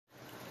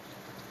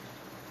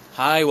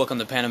Hi, welcome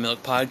to Panda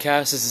Milk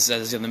Podcast. This is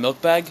Ezzy on the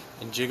Milk Bag.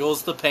 And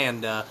Jiggles the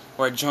Panda.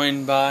 We're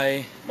joined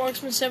by...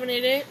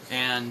 Marksman788.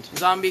 And...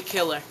 Zombie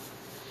Killer.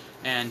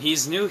 And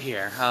he's new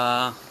here.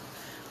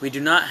 We do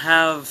not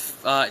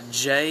have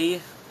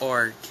Jay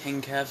or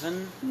King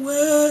Kevin.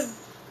 What?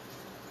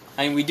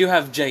 I mean, we do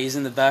have Jay. He's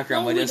in the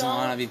background, No, but he we doesn't don't.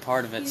 want to be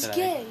part of it He's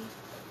today.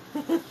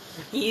 gay.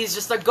 He's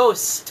just a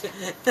ghost.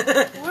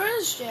 Where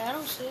is Jay? I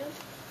don't see him.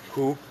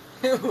 Who?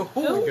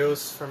 The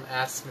ghost from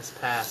Asmus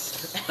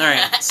Past.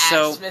 Alright,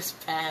 so... Asmus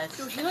Past.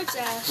 Dude, he likes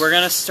ass. We're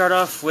gonna start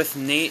off with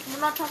Nate. We're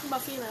not talking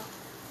about female.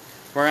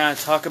 We're gonna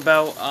talk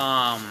about,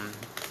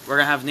 we're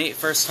gonna have Nate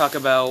first talk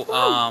about,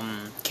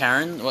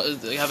 Karen.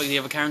 Do you have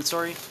a Karen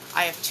story?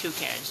 I have two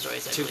Karen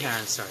stories. I Two believe.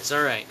 Karen stories.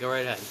 Alright, go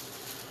right ahead.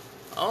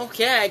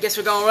 Okay, I guess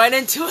we're going right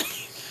into it.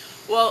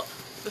 Well,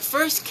 the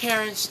first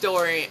Karen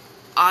story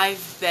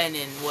I've been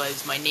in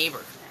was my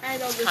neighbor. I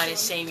know this Kinda one.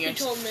 same year. You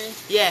told me.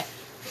 Yeah,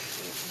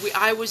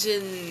 I was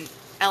in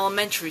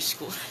elementary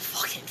school.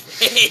 Fucking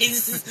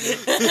face.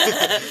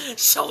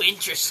 So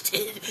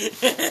interested.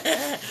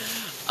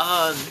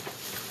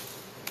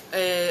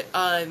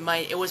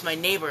 It was my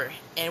neighbor,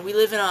 and we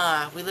live in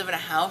a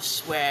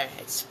house where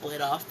it's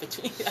split off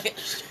between.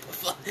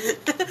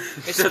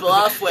 It's split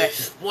off where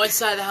one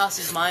side of the house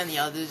is mine, the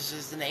other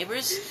is the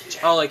neighbor's.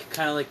 Oh,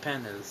 kind of like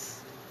pandas.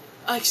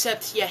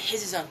 Except, yeah,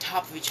 his is on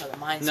top of each other.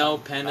 Mine's No, on,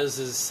 pandas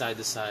is side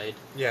to side.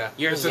 Yeah,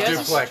 Yours it's a is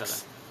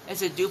duplex.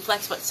 It's a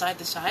duplex, but side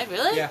to side.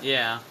 Really? Yeah.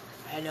 Yeah.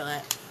 I didn't know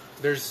that.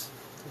 There's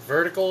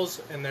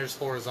verticals and there's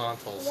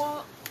horizontals.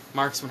 What?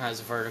 Marksman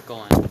has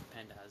vertical and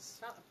Panda has... It's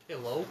not a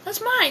pillow.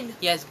 That's mine.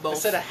 Yes, I both.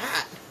 said a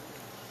hat.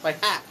 My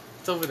hat.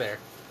 It's over there.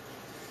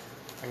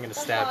 I'm gonna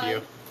stab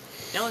you.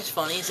 You know what's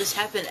funny is this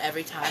happens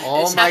every time.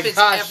 Oh this my happens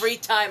gosh. every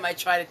time I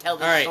try to tell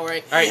this Alright,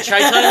 story. alright, try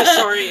telling the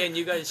story and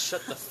you guys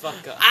shut the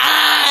fuck up.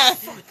 Ah!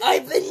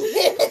 I've been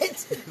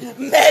hit!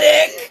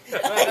 Medic!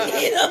 I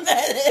need a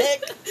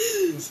medic!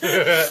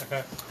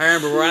 I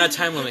remember, we're on a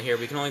time limit here.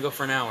 We can only go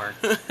for an hour.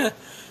 Uh,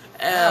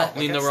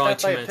 We I know got we're only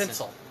stabbed 2 by a minutes in.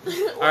 pencil.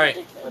 Alright,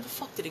 where the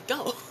fuck did it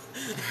go?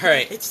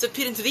 alright. It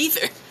disappeared into the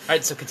ether.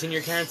 Alright, so continue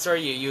your Karen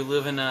story. You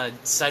live in a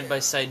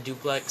side-by-side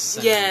duplex.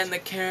 Yeah, and the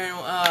Karen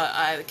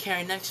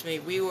next to me,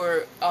 we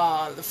were,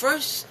 the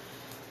first,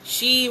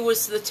 she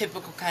was the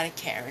typical kind of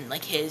Karen,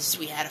 like his.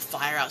 We had a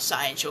fire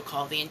outside, and she'll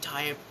call the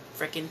entire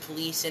frickin'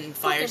 police and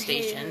fire Fucking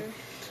hate station her.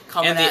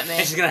 coming at me.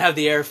 And she's gonna have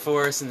the Air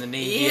Force and the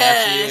Navy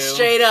after Yeah, you.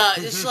 straight up,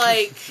 just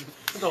like...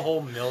 The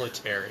whole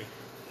military.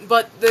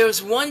 But there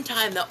was one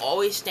time that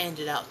always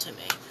standed out to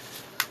me.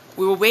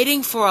 We were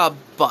waiting for a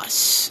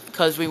bus,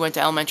 because we went to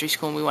elementary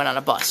school and we went on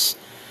a bus.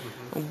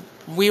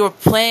 Mm-hmm. We were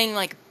playing,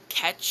 like,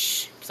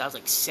 catch, because I was,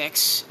 like,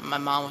 6. And my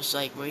mom was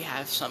like, we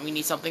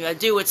need something to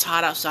do. It's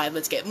hot outside.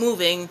 Let's get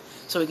moving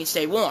so we can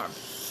stay warm.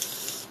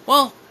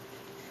 Well,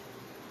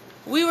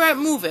 we were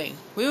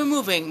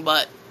moving,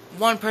 but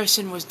one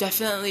person was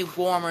definitely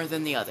warmer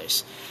than the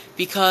others.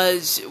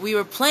 Because we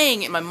were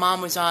playing and my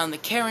mom was on the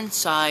Karen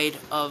side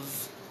of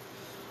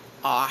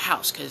our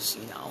house, because,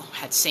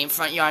 had the same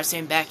front yard,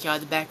 same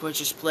backyard. The backyard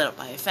just split up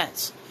by a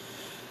fence.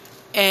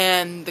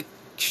 And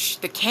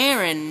the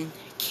Karen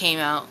came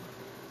out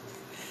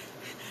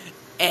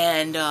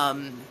and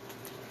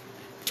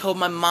told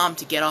my mom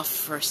to get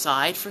off her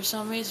side for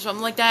some reason,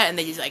 something like that, and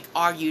they just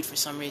argued for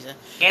some reason.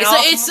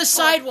 It's the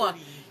sidewalk.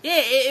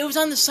 Yeah, it was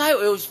on the side.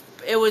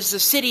 It was the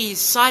city's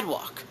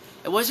sidewalk.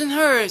 It wasn't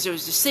hers. It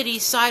was the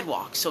city's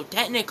sidewalk. So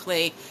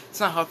technically, it's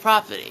not her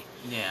property.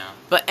 Yeah.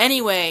 But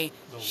anyway,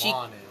 The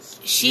lawn is.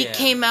 she Yeah.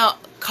 came out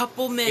a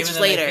couple minutes Even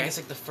though later. I think it's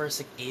like the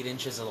first 8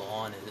 inches of the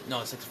lawn.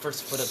 No, it's like the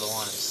first foot of the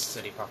lawn is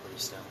city property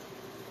still.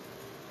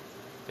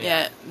 But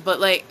yeah, but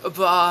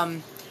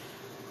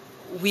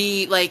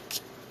we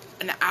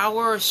an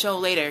hour or so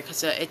later,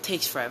 because it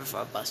takes forever for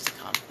a bus to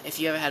come.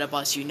 If you ever had a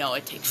bus, you know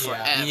it takes Yeah.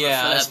 forever.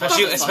 Yeah, for that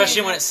especially bus to especially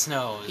come. when it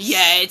snows.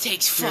 Yeah, it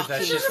takes Dude, that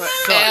fucking shit Doesn't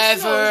sucks. matter if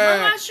it snows. My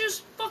forever.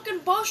 master's fucking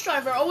bus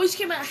driver always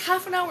came out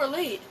half an hour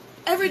late.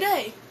 Every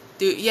day.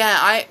 Dude,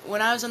 yeah,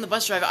 when I was on the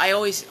bus driver, I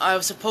was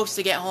supposed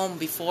to get home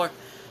before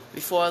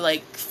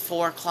like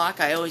 4 o'clock.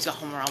 I always got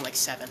home around like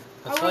 7.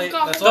 That's I would've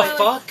got that's home why- by,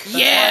 fuck? that's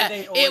Yeah, why they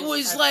it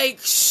always was have- like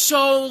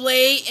so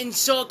late, and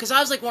so because I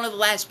was like one of the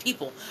last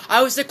people.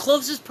 I was the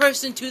closest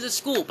person to the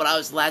school, but I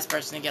was the last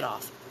person to get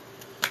off.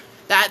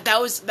 That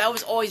was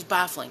always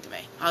baffling to me.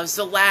 I was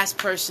the last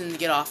person to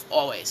get off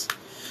always.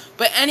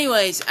 But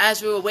anyways,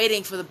 as we were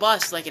waiting for the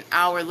bus, like an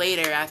hour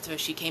later after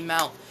she came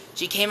out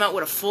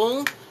with a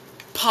full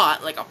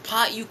pot, like a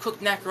pot you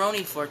cooked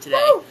macaroni for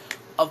today, Woo!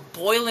 of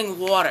boiling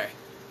water,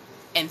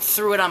 and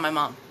threw it on my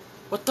mom.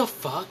 What the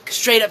fuck?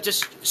 Straight up,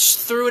 just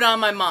threw it on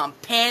my mom,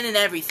 pan and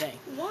everything.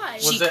 Why?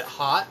 Was it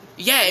hot?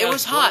 Yeah, it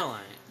was hot. boiling.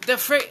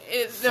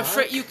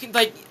 You can,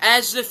 like,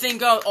 as the thing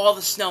goes, all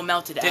the snow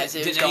melted as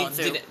it was going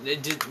through.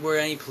 Were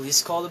any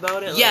police called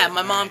about it? Yeah, Like,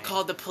 my mom alright.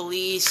 called the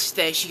police.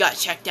 She got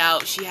checked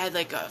out. She had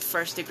like a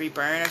 1st-degree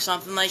burn or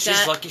something like She's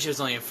that. lucky she was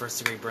only a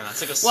 1st-degree burn.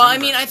 That's like a Well, I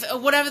sunburn.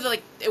 mean, whatever.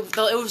 It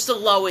was the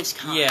lowest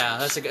kind. Yeah,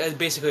 that's like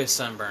basically a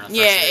sunburn.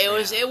 Yeah,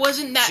 it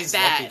wasn't that She's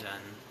bad. lucky then.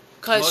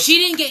 Because she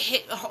didn't get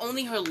hit,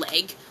 only her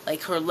leg,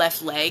 like her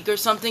left leg or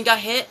something got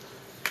hit.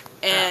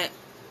 And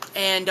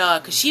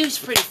because she was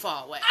pretty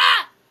far away.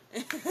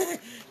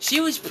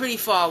 She was pretty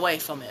far away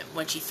from it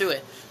when she threw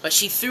it. But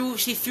she threw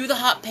the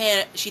hot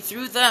pan, she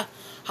threw the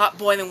hot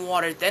boiling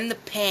water, then the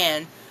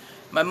pan.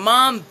 My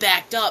mom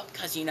backed up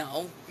because, you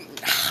know,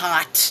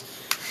 hot.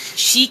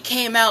 She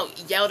came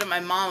out, yelled at my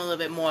mom a little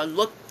bit more,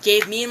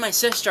 gave me and my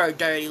sister a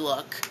dirty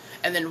look,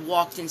 and then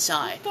walked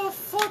inside. What the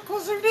fuck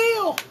was her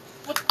deal?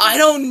 I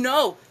don't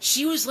know.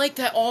 She was like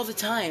that all the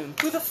time.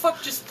 Who the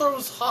fuck just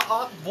throws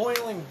hot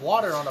boiling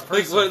water on a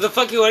person? Like, what the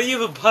fuck? Why do you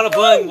have a pot of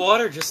boiling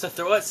water just to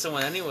throw at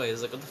someone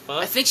anyways? Like, what the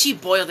fuck? I think she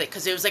boiled it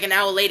because it was like an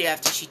hour later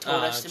after she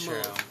told us to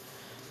move.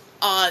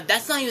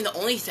 That's not even the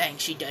only thing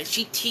she does.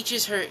 She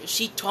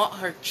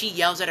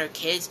yells at her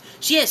kids.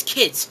 She has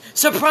kids.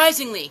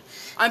 Surprisingly.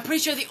 I'm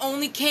pretty sure the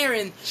only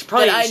Karen She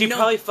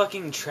probably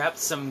fucking trapped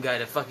some guy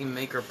to fucking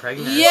make her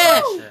pregnant.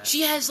 Yeah!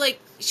 She had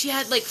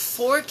like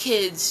 4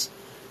 kids.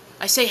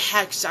 I say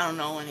had because I don't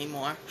know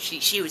anymore.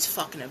 She was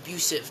fucking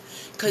abusive.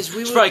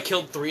 She probably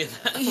killed 3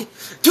 of them.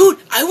 Dude,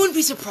 I wouldn't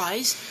be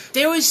surprised.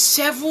 There was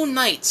several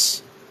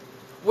nights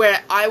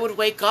where I would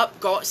wake up,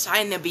 go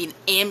outside, and there'd be an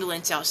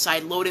ambulance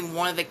outside loading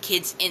one of the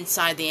kids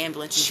inside the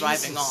ambulance and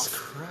driving off. Jesus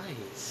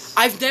Christ.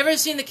 I've never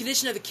seen the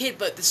condition of the kid,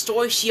 but the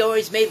story she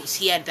always made was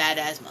he had bad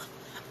asthma.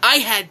 I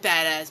had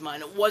bad asthma,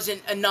 and it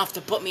wasn't enough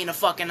to put me in a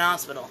fucking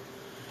hospital.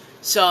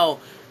 So,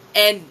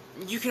 and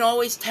you can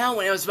always tell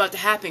when it was about to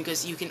happen,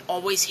 because you can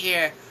always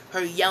hear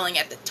her yelling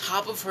at the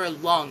top of her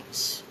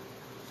lungs.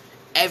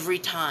 Every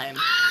time.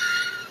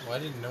 Why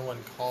did no one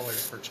call her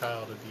for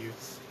child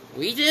abuse?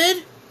 We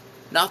did.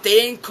 Not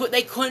they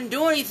couldn't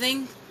do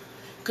anything,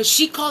 cause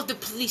she called the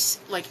police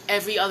like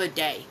every other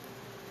day.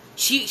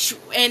 This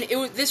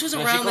was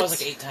around. She calls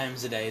like 8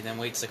 times a day, then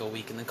waits like a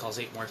week, and then calls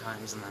 8 more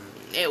times, and then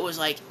it was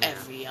like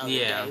every other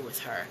day with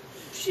her.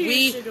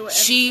 She used to do it every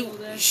single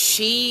day.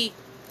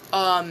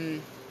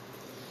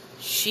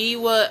 She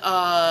was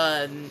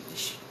I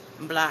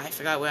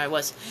forgot where I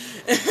was.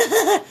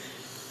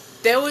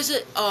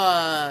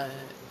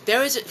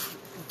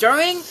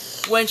 During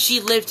when she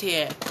lived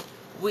here.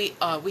 We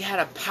had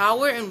a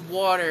power and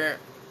water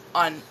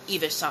on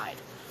either side.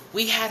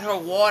 We had her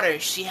water,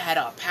 she had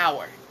our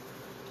power.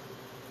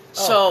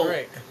 So,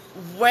 great.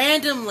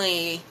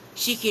 Randomly,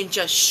 she can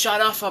just shut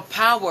off her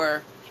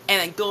power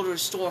and then go to the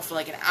store for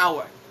like an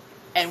hour.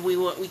 And we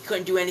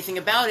couldn't do anything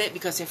about it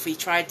because if we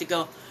tried to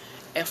go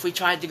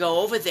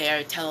over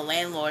there, tell the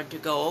landlord to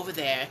go over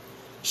there,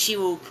 she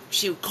would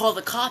call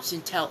the cops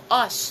and tell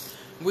us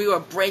we were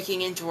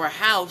breaking into her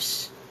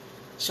house.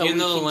 So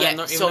even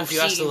if you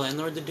asked the can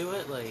landlord to do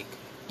it, like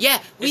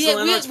yeah, we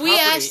asked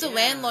the yeah.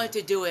 landlord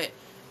to do it,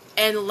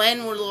 and the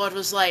landlord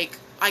was like,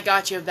 "I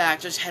got your back.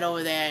 Just head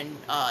over there and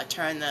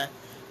turn the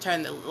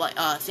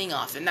thing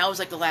off." And that was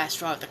like the last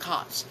straw with the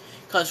cops,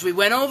 because we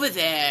went over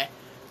there,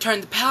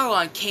 turned the power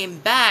on, came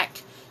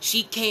back.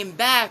 She came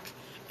back,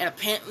 and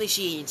apparently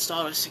she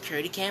installed a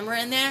security camera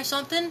in there or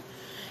something,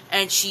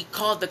 and she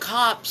called the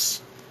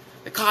cops.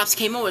 The cops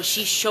came over.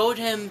 She showed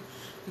him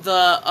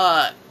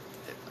the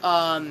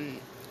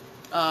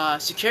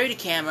security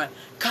camera.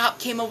 Cop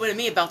came over to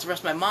me about to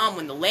arrest my mom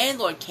when the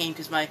landlord came,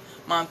 because my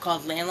mom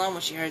called landlord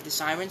when she heard the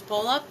sirens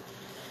pull up.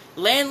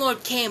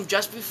 Landlord came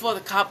just before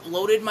the cop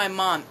loaded my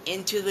mom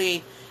into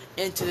the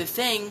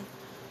thing,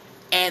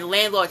 and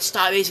landlord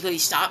basically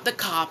stopped the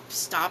cop,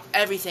 stopped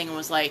everything, and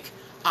was like,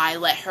 "I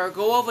let her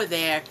go over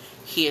there.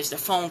 Here's the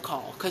phone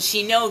call," because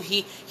he knows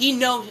she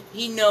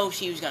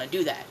was gonna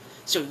do that,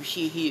 so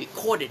he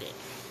recorded it,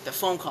 the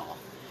phone call.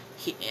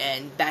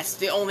 And that's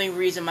the only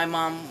reason my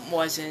mom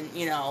wasn't,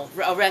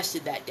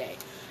 arrested that day.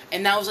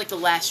 And that was like the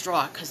last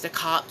straw,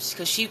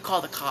 because she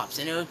called the cops,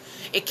 and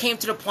it came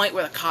to the point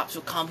where the cops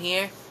would come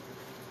here,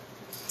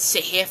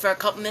 sit here for a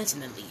couple minutes,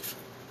 and then leave.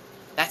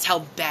 That's how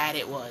bad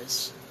it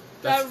was.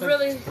 That's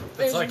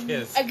like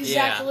his.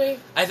 Exactly.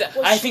 Yeah.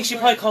 I think she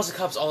probably calls the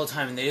cops all the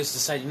time, and they just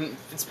decide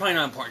it's probably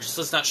not important. Just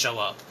let's not show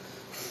up.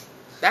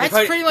 That's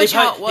pretty much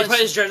how it was. They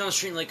probably just drive down the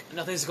street and like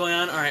nothing's going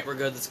on. All right, we're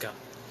good. Let's go.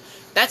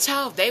 That's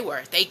how they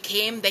were. They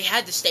came, they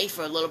had to stay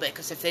for a little bit,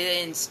 because if they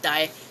didn't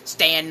stay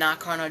and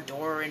knock on her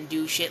door and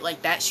do shit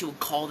like that, she would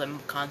call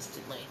them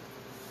constantly.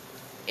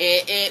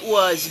 It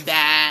was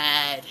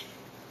bad.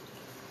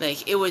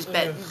 Like, it was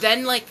bad.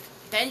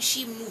 Then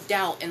she moved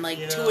out, and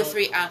 2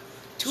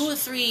 or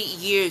 3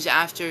 years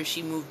after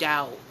she moved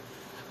out,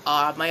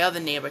 my other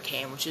neighbor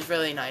came, which is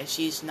really nice.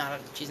 She's not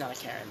a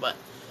Karen, but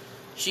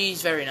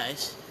she's very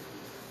nice.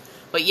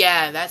 But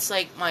yeah, that's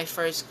like my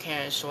first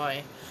Karen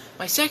story.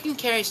 My second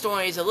Karen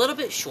story is a little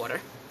bit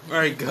shorter.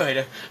 Alright,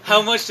 good.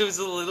 How much was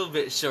a little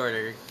bit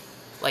shorter?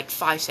 Like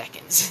 5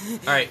 seconds.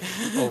 Alright.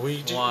 Well,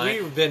 we've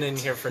been in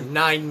here for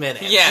 9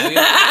 minutes. Yeah, we've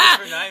been in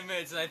for 9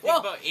 minutes, and I think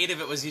about 8 of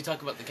it was you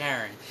talking about the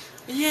Karen.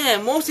 Yeah,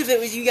 most of it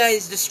was you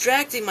guys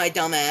distracting my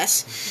dumb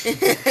ass.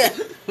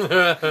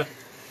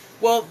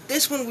 Well,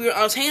 this one,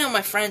 I was hanging out with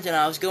my friends, and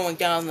I was going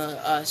down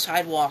the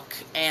sidewalk,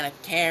 and a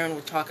Karen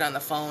was talking on the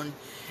phone,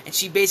 and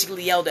she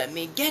basically yelled at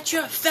me, "Get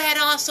your fat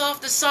ass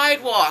off the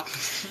sidewalk!"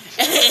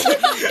 And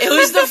it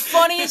was the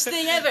funniest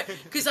thing ever,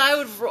 because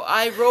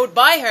I rode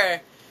by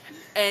her,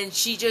 and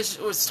she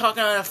just was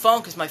talking on the phone,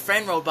 because my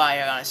friend rode by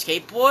her on a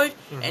skateboard,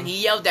 and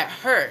he yelled at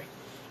her.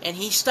 And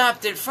he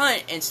stopped in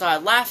front and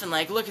started laughing,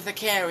 like, look at the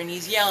camera, and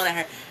he's yelling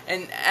at her.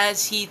 And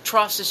as he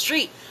crossed the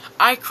street,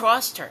 I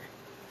crossed her.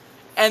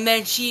 And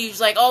then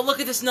she's like, oh, look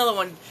at this another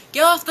one.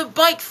 Get off the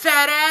bike,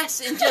 fat ass.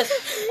 And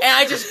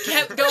I just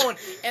kept going.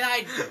 And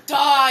I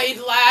died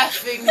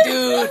laughing,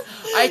 dude.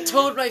 I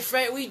told my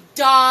friend, we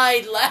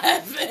died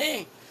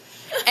laughing.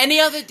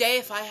 Any other day,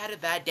 if I had a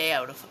bad day,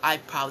 I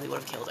probably would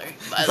have killed her.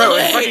 By the Bro,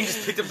 way. I fucking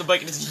just picked up the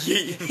bike and just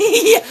yeet.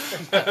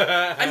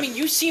 Yeah. I mean,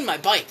 you've seen my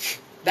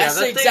bike. That's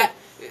that the exact...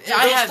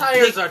 I those have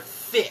tires are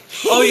thick.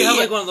 Oh, you have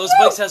like one of those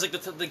bikes that has like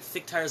the like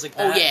thick tires like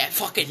that. Oh yeah,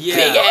 fucking Yeah.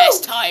 big ass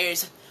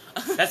tires.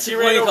 That's He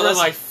what ran you call over those.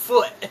 my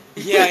foot.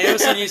 Yeah, I know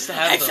someone used to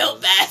have I those.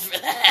 felt bad for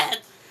that,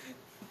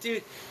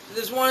 dude.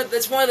 That's one of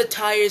the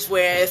tires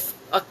where if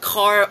a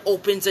car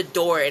opens a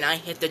door and I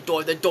hit the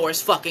door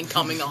is fucking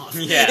coming off.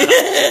 Yeah.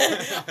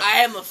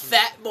 I am a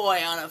fat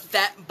boy on a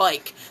fat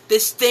bike.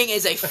 This thing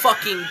is a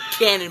fucking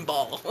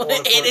cannonball.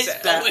 It is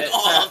going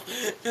off.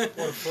 4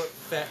 foot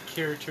fat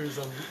characters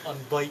on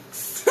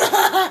bikes.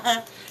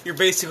 You're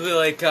basically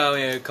like what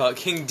do you call it,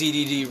 King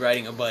DDD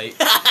riding a bike.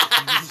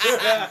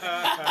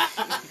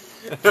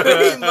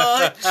 Pretty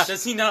much.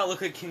 Does he not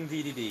look like King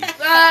DDD?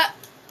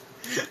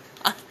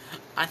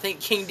 I think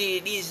King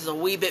DDD's is a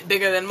wee bit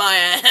bigger than my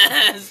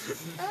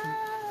ass.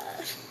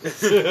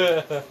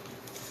 I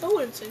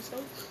wouldn't say so.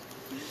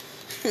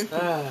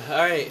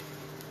 Alright.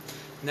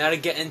 Now to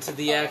get into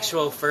the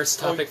actual first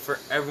topic for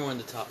everyone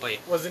to talk. Oh, yeah.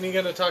 Wasn't he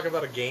going to talk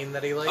about a game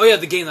that he liked? Oh, yeah,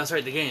 the game. That's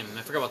right, the game.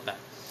 I forgot about that.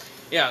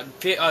 Yeah,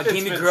 game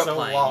you been grew up so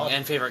playing long.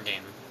 and favorite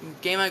game.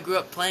 Game I grew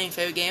up playing,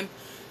 favorite game.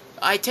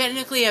 I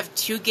technically have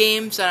 2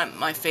 games that are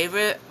my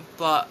favorite,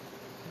 but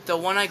the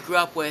one I grew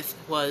up with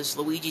was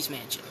Luigi's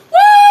Mansion. Woo!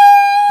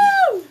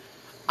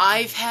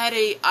 I had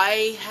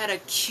a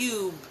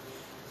cube.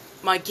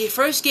 My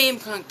first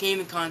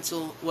gaming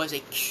console was a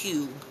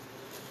cube.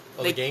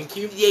 Oh, the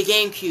GameCube? The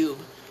GameCube.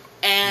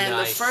 And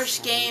Nice. the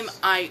first game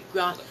I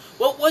got...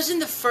 What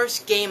wasn't the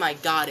first game I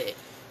got it?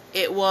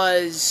 It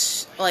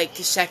was like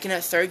the second or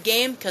third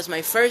game, because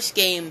my first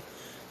game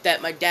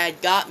that my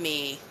dad got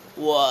me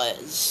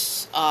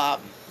was, I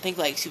think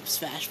like Super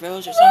Smash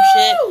Bros. Or some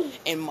shit,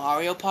 and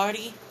Mario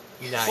Party.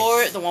 Nice.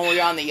 For it, the one where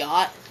you're on the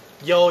yacht.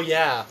 Yo,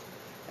 yeah.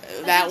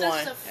 That think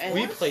one. that's the And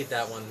We played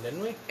that one,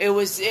 didn't we? it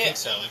was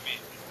it.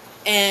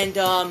 And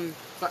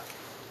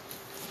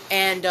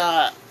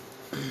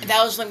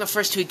that was like the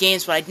first 2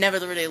 games, but I'd never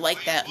really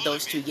liked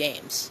those 2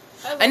 games.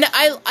 And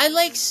I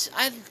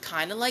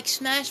kind of like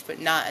Smash, but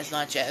not as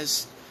much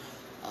as,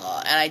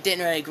 and I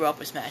didn't really grow up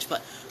with Smash.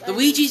 But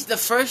the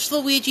first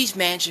Luigi's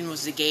Mansion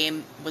was the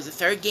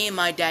 3rd game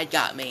my dad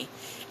got me,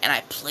 and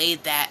I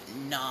played that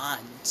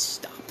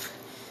non-stop.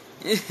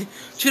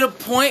 To the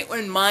point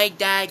when my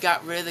dad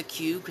got rid of the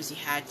cube, because he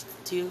had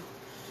to,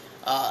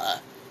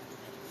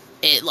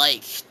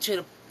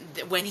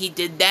 when he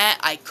did that,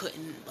 I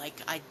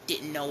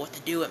didn't know what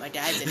to do at my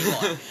dad's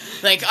anymore.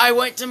 Like, I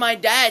went to my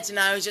dad's and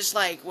I was just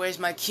like, where's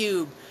my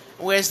cube?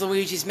 Where's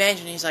Luigi's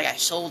Mansion? And he's like, I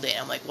sold it.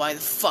 I'm like, why the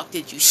fuck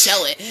did you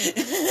sell it?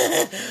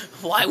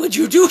 Why would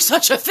you do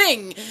such a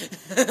thing?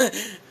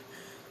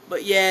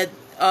 But yeah,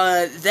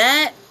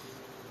 technically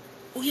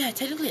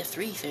I have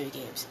 3 favorite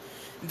games.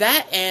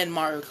 That and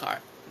Mario Kart.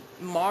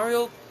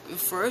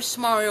 First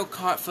Mario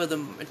Kart for the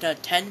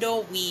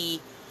Nintendo Wii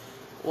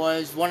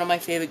was one of my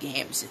favorite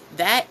games.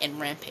 That and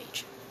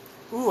Rampage.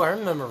 Ooh, I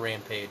remember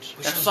Rampage.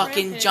 The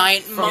fucking Rampage?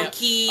 giant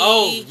monkey.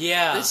 Oh,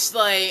 yeah. This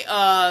the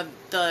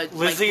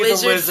Lizzie the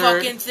lizard Lizard.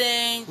 fucking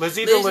thing.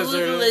 Lizzie the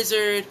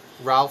Lizard.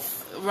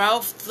 Ralph.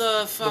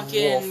 The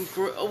fucking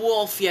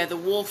wolf. Yeah, the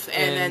wolf,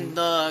 and then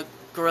the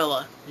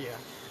gorilla. Yeah.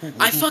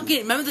 I fucking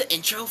remember the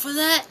intro for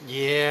that,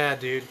 Yeah,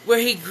 dude. where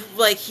he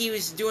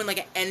was doing like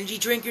an energy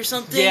drink or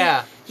something.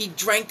 Yeah. He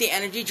drank the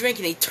energy drink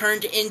and he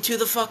turned into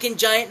the fucking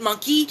giant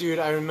monkey. Dude,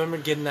 I remember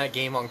getting that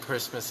game on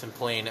Christmas and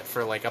playing it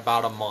for like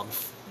about a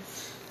month.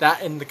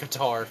 That and the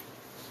guitar.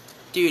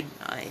 Dude,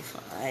 I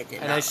did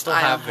And not. I still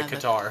don't have the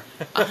guitar.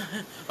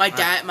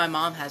 My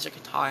mom has a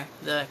guitar,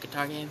 the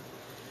guitar game.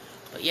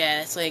 But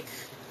yeah, it's like,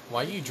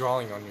 Why are you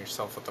drawing on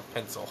yourself with a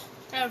pencil?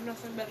 I have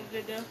nothing better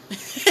to do.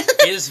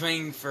 He is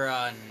waiting for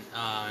what do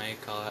you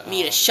call it?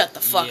 me to shut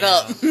the fuck yeah.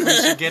 up. We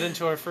should get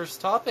into our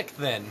first topic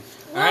then.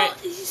 Alright,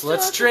 you still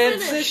Let's have to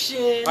finish.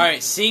 transition.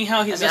 Alright, seeing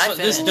how he's I mean, I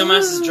this finished. dumbass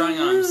is drawing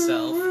on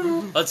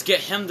himself, let's get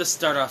him to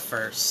start off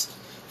first.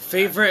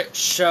 Favorite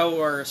show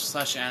or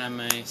 /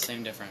 anime,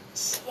 same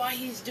difference. Why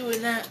he's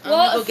doing that? I'm Well,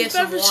 gonna go if get you've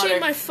some ever water. seen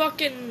my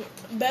fucking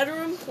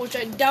bedroom, which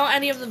I doubt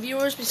any of the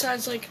viewers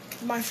besides like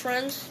my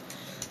friends,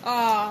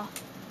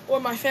 or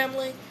my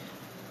family,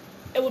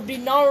 it would be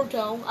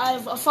Naruto. I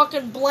have a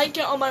fucking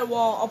blanket on my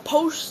wall, a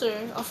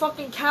poster, a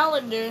fucking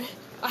calendar,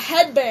 a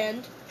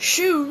headband,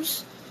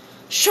 shoes,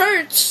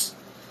 shirts,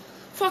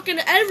 fucking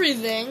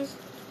everything.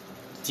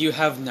 Do you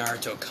have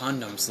Naruto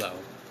condoms though?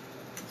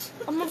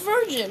 I'm a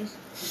virgin.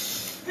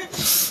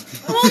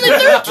 I'm only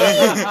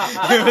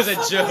 13. It was a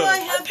joke. I My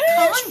have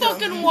parents condoms.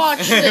 fucking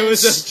watch It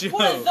was this. a joke.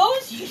 What are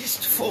those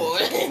used for?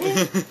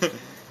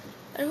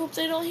 I hope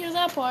they don't hear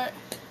that part.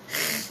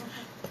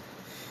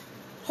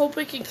 Hope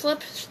we can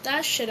clip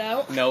that shit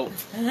out. Nope.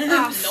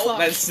 Ah, fuck.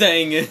 That's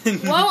staying in.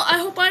 Well, I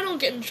hope I don't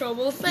get in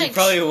trouble. Thanks. You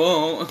probably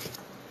won't.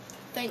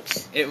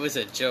 Thanks. It was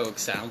a joke,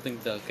 so I don't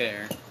think they'll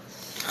care.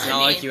 It's I not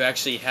mean- like you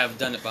actually have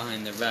done it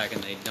behind their back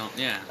and they don't.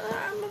 Yeah.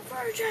 I'm a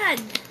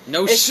virgin.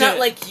 No It's shit. not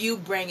like you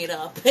bring it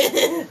up.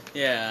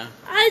 Yeah.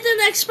 I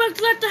didn't expect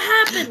that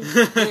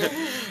to happen.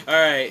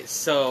 Alright,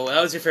 so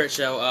that was your favorite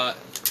show.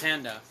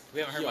 Panda. We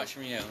haven't heard much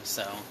from you,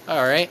 so.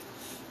 All right.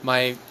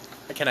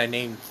 Can I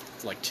name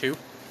like two?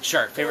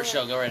 Sure, favorite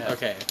show, go right ahead.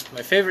 Okay.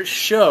 My favorite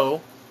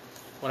show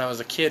when I was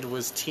a kid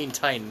was Teen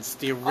Titans,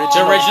 the original.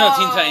 The original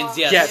Teen Titans,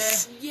 yes.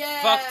 Yes.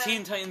 Yeah. Fuck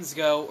Teen Titans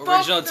Go. Fuck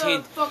Original the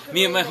Teen. fucking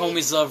Me and my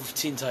movie. homies love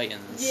Teen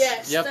Titans.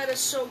 Yes, Yep. that is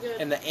so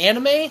good. And the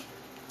anime, it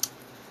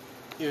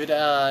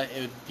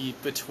would be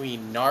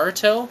between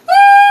Naruto.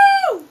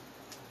 Woo!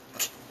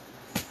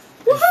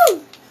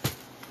 Woohoo!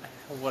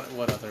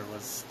 What other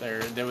was there?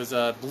 There was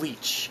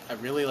Bleach. I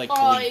really like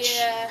Oh Bleach.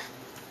 yeah.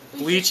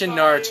 Bleach and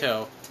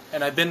Naruto,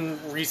 and I've been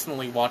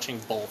recently watching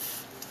both.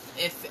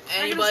 If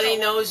gonna anybody start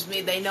knows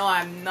me, they know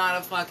I'm not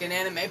a fucking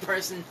anime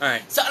person.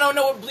 Alright. So I don't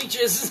know what Bleach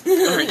is.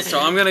 Alright, so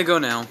I'm gonna go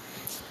now.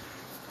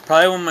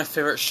 Probably one of my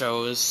favorite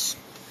shows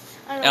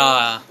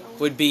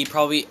would be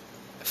probably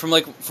from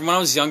when I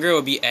was younger. It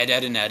would be Ed,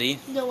 Ed and Eddie.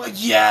 No,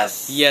 it's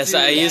Yes. Yes,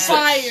 I used to.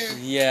 fire.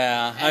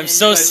 Yeah, I'm And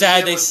so that sad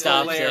shit they was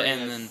stopped it,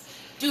 hilarious. and then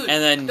Dude,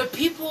 And then- the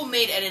people who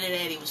made Ed, Ed and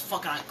Eddie was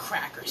fucking on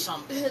crack or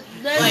something.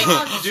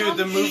 Like, Dude,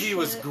 the movie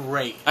was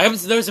great. there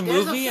was a There's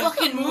movie. a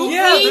fucking movie?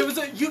 Yeah, there was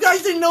a. You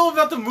guys didn't know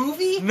about the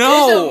movie? There's a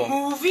No.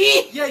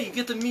 movie? Yeah, you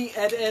get to meet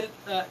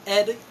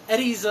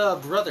Eddie's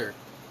brother.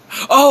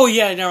 Oh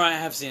yeah, no, I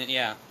have seen it.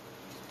 Yeah.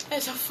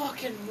 There's a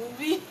fucking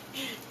movie?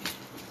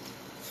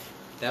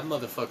 That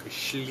motherfucker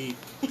sleep.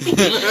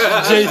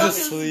 Jay's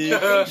asleep.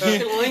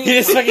 He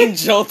just fucking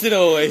jolted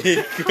awake.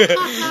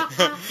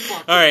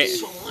 Alright.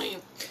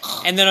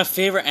 And then a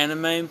favorite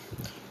anime.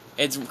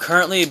 It's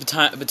currently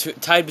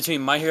tied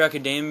between My Hero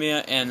Academia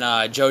and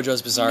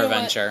JoJo's Bizarre You know what?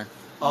 Adventure.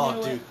 Oh, You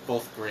know dude,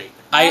 both great.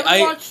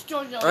 I watched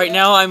JoJo. Right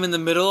now I'm in the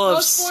middle No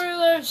of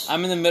spoilers.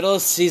 I'm in the middle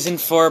of season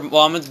 4.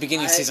 Well, I'm at the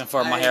beginning of season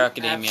 4 of My Hero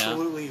Academia. I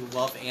absolutely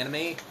love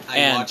anime. I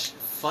And- watch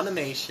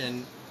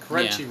Funimation,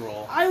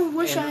 Crunchyroll, I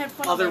wish I and had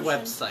fun. other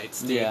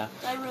websites. Dude. Yeah.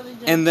 I really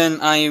did. And then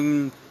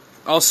I'm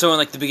also in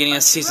like the beginning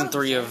of season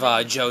 3 of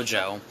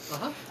JoJo.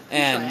 Uh-huh.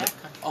 And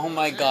oh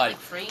my god.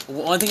 Free?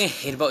 One thing I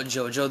hate about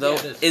JoJo though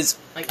Yeah, it is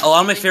Like, a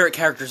lot of my favorite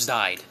characters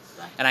died,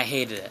 and I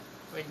hated it.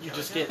 You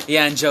just get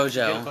Yeah, in a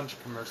JoJo. bunch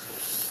of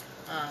commercials.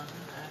 Okay.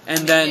 And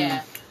then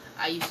Yeah,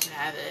 I used to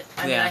have it.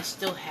 I mean, Yeah. I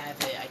still have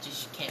it. I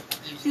just can't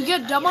use it. you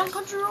get I dub on guess.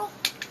 Crunchyroll?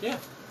 Yeah.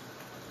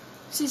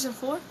 Season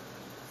 4?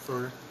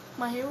 For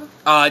My Hero?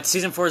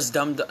 season 4 is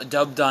dubbed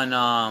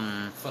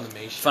on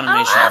Funimation. I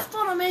don't Funimation. have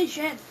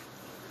Funimation.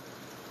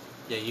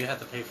 Yeah, you have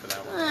to pay for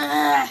that one.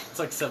 Ah, It's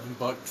like $7.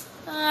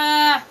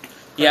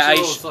 Yeah,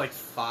 Crunchyroll's like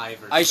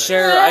 5 or I 6.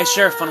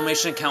 share a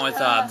Funimation account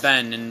with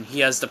Ben, and he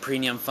has the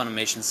premium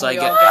Funimation, so I We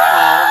get all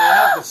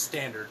have the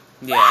standard.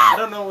 I yeah.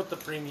 don't know what the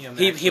premium.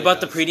 He actually bought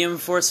the does. premium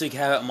for so he can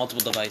have it on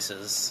multiple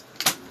devices.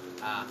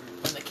 Ah,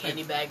 When the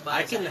candy bag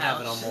buys I can a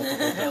have it house. on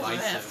multiple I'm gonna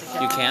devices. have to You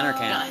have- can or I'm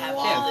can't? gonna have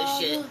all this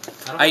shit.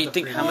 I don't I have the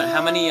think premium.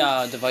 how many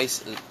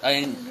devices? How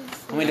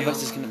many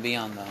devices can it be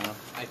on though?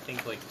 I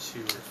think like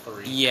 2 or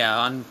 3. Yeah,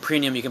 on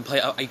premium you can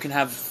play. You can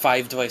have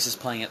 5 devices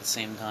playing at the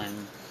same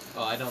time.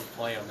 Oh, I don't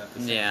play them at the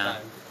same Yeah.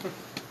 time.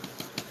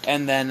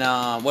 And then,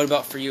 what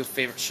about for you?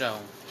 Favorite show?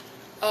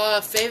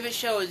 Favorite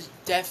show is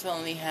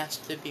definitely has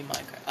to be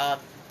Minecraft.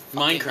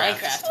 Minecraft.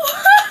 Minecraft.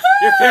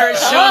 Your favorite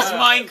show is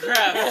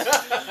Minecraft.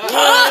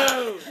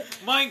 Woo!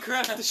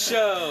 Minecraft the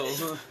show.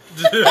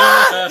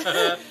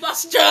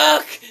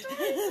 Struck.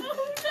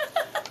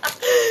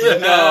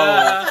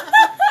 No,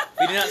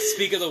 we did not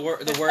speak of the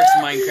worst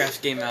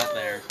Minecraft game out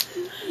there.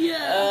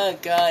 yeah. Oh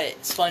god,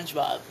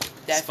 SpongeBob.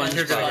 Definitely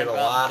You're gonna get a SpongeBob.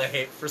 lot of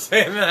hate for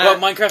saying that.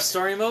 What Minecraft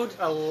Story Mode?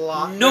 A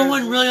lot. No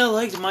one really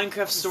liked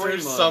Minecraft Story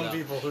There's Mode. some though.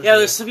 people who Yeah, do.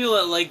 there's some people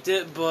that liked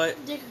it, but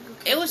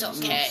It was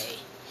okay.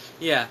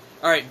 yeah.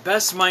 All right,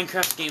 best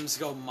Minecraft games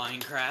go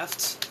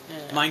Minecraft, Yeah.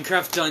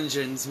 Minecraft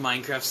Dungeons,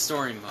 Minecraft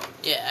Story Mode.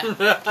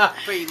 Yeah,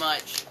 pretty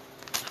much.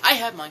 I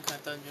have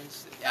Minecraft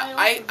Dungeons.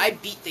 I I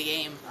beat the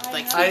game I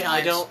like have- 3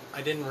 times.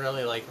 I didn't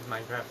really like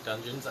Minecraft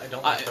Dungeons. I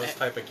don't like those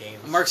type of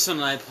games. Markson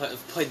and I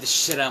played the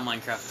shit out of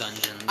Minecraft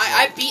Dungeons.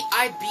 I beat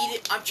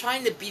it. I'm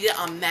trying to beat it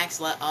on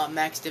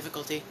max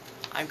difficulty.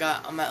 I'm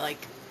at like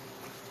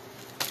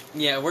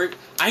Yeah,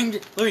 I'm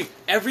literally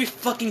every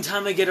fucking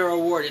time I get a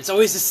reward, it's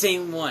always the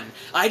same one.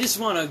 I just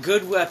want a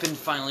good weapon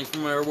finally for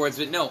my rewards,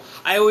 but no,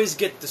 I always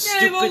get the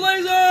stupid.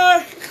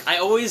 laser! I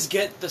always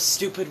get the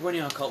stupid. What do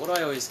you call it? What do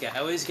I always get? I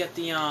always get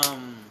the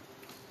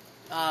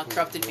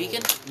corrupted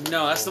beacon.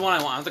 No, that's the one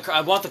I want.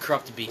 I want the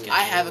corrupted beacon.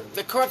 I have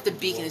the corrupted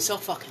beacon is so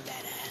fucking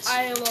badass. Yes.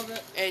 I love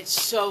it. It's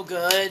so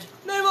good.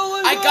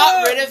 I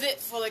got rid of it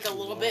for like a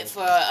little bit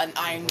for an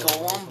Iron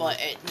Golem, but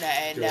it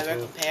never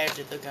compared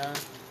to the gun.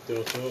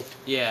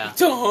 Yeah.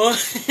 Duh.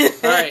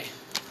 Alright.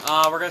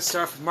 We're gonna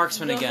start with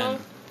Marksman again.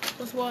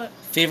 With what?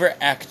 Favorite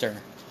actor?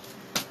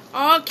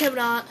 Oh, Kevin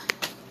Hart.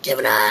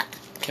 Kevin Hart.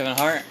 Kevin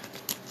Hart?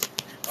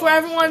 For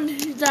everyone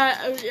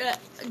that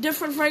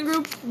different friend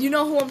group, you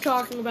know who I'm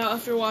talking about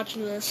after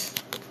watching this.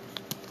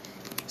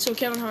 So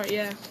Kevin Hart,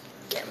 yeah.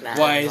 Kevin Hart.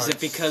 Why? Is Hart's it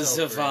because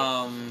so of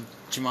great.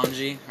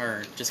 Jumanji?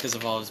 Or just because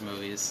of all his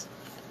movies?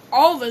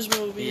 All of his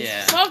movies.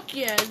 Yeah. Fuck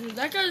yeah, dude.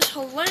 That guy's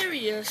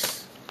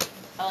hilarious.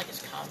 I like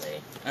his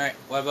comedy. Alright,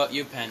 what about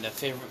you, Panda?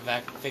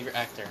 Favorite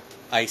actor?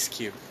 Ice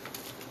Cube.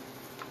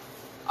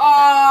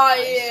 Oh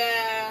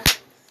yeah.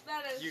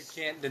 That is. You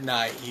can't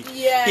deny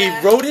Yeah.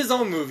 he wrote his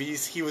own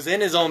movies. He was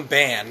in his own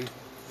band.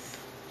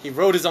 He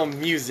wrote his own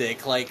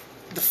music. Like,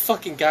 the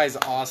fucking guy's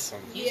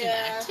awesome. He's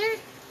Yeah. an actor?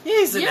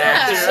 He's an Yeah.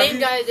 actor. Same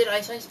guy that did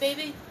Ice Ice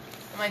Baby?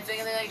 Am I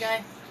thinking of that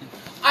guy?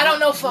 I don't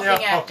know fucking No.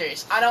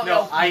 actors. I don't know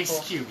No, people. Ice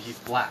Cube. He's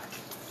black.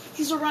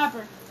 He's a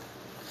rapper.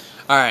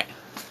 Alright.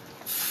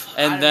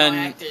 I And don't then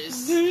know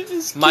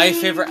actors. my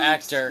favorite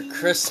actor,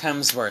 Chris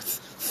Hemsworth.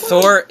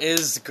 Thor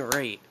is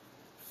great.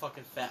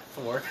 Fucking fat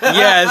Thor.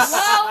 Yes.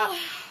 Well,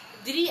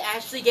 Did he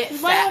actually get You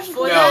might fat have to for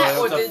go- that?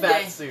 No, Or it was a did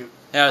fat they... suit.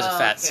 That was a Oh,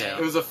 fat okay. It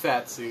suit. was a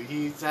fat suit.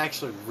 He's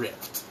actually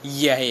ripped.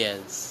 Yeah, he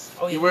is.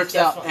 Oh, He he's works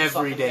out definitely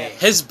every fucking day.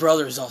 His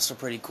brother's also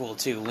pretty cool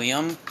too.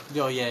 Liam.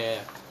 Oh, yeah.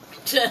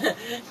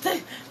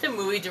 fat. the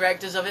movie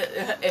directors of it,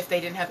 if they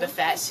didn't have the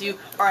fat suit,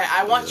 alright,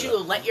 I want you to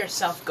let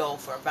yourself go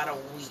for about a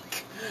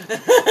week.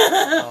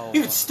 Oh. He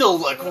would still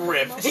look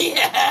ripped.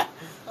 Yeah.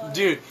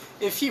 Dude,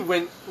 if he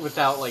went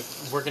without, like,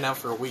 working out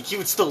for a week, he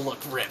would still look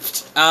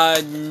ripped.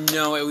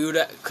 No, we would,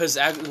 because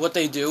what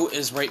they do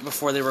is right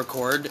before they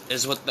record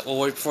is or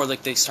right before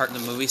like they start the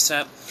movie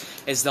set,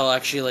 is they'll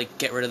actually like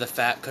get rid of the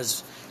fat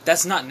because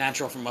that's not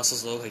natural for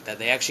muscles to look like that.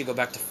 They actually go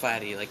back to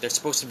fatty, like they're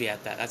supposed to be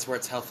at that. That's where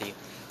it's healthy.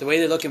 The way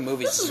they look in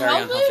movies This is is very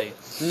healthy?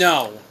 unhealthy.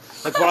 No,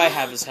 like what I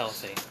have is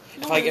healthy.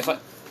 If I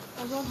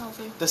I'm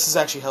unhealthy. this is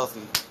actually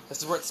healthy. This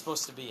is where it's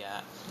supposed to be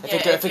at. If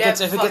you have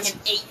fucking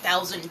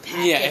 8,000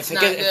 pack, Yeah, it's if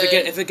not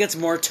good. it gets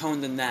more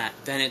toned than that,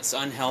 then it's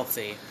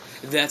unhealthy.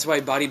 That's why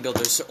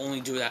bodybuilders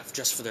only do that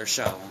just for their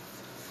show.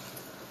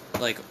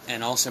 Like,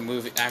 and also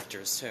movie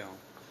actors too.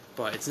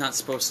 But it's not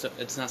supposed to.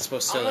 It's not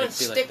supposed to I'm gonna like,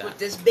 be like stick that. with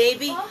this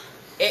baby.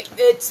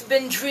 It's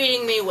been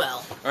treating me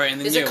well. All right, and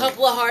then There's you. a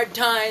couple of hard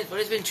times, but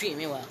it's been treating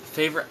me well.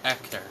 Favorite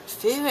actor.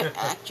 Favorite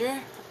actor?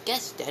 I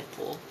guess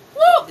Deadpool.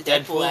 Woo! The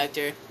Deadpool, Deadpool?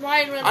 actor.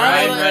 Ryan Reynolds.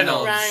 Ryan Ryan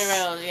Reynolds. Ryan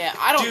Reynolds, yeah.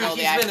 I don't Dude, know the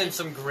he's actor. been in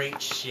some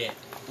great shit.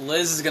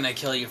 Liz is gonna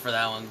kill you for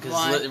that one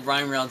Why? because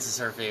Ryan Reynolds is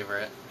her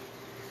favorite.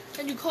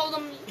 And you called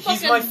him. He's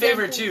fucking my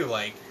favorite Deadpool. too,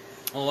 like.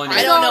 Well, when I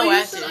you- don't know you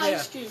actors. said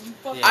Ice Cube.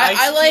 Fuck. Yeah. I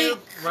Ice like Cube,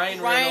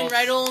 Ryan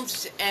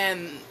Reynolds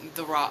and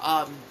the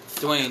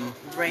Dwayne.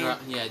 Dwayne.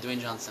 Yeah,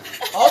 Dwayne Johnson.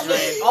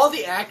 All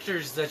the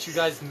actors that you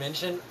guys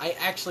mentioned, I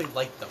actually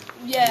like them.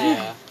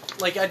 Yeah.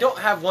 Like, I don't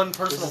have one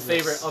personal This is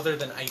favorite this. other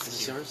than Is Ice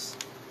this Cube. yours?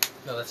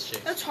 No, that's Chase.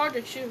 That's hard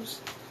to choose.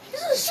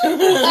 Why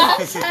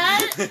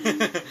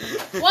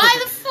Why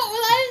the fuck?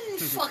 Well, I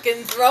didn't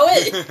fucking throw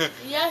it.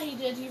 Yeah, he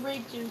did. He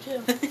raped you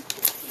too.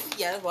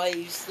 Yeah, while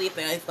you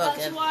sleeping, I That's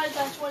fucking why.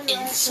 That's why you're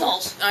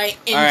insult. I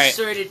Alright.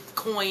 inserted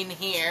coin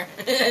here.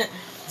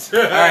 All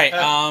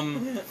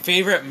right.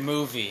 Favorite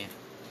movie.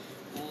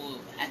 Ooh,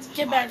 that's a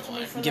Get hard back to me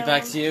one. for Get that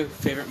back one. to you.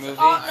 Favorite movie.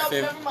 Oh, no,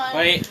 Fav- never mind.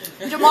 Wait.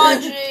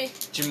 Jumanji.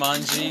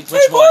 Jumanji.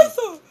 Which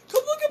one?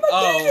 Come look at my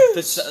Oh,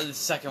 the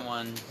second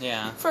one.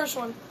 Yeah. First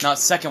one. Not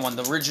second one.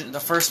 The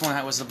first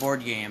one was the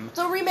board game.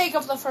 The remake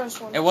of the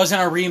first one. It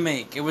wasn't a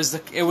remake. It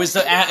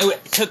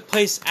it took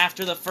place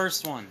after the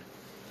first one.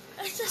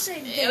 It's the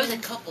same thing. It was a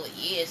couple of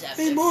years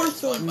after. Hey, the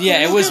first Martha. one.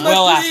 Yeah, it Look was at my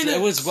well after. penis.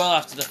 It was well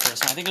after the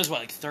first one. I think it was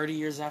like 30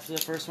 years after the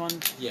first one.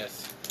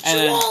 Yes. And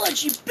then,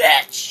 Zoology,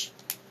 bitch.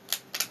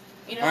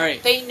 You know,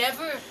 Alright. they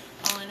never.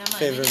 Oh, never mind.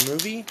 Favorite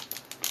movie?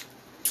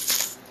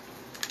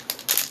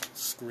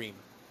 Scream.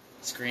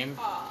 Scream.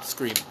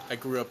 Scream. I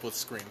grew up with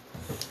Scream.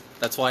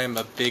 That's why I'm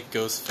a big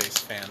Ghostface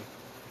fan.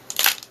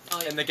 Oh,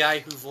 yeah. And the guy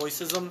who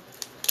voices him,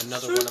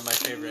 another one of my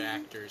favorite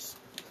actors.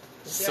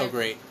 So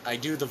great. I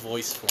do the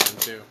voice for him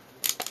too.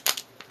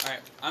 All right,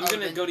 I'm Oh,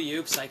 gonna then- go to you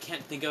because I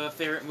can't think of a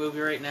favorite movie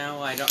right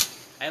now.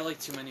 I like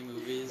too many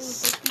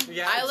movies.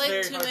 Yeah, I it's like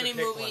very too hard to many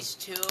pick movies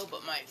too,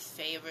 but my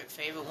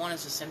favorite one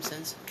is The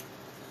Simpsons.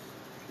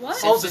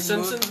 What? One. Oh, the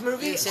Simpsons Simpsons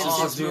movie? The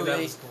Simpsons oh, dude, that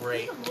movie. was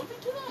great. There's a movie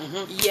to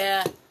that? Mm-hmm.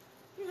 Yeah.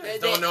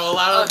 Don't know a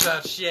lot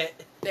about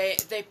shit.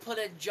 They put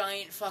a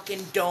giant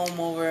fucking dome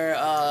over.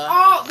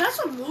 Oh, that's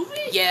a movie?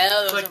 Yeah,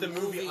 there It's was like a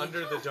the movie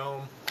Under the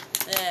Dome.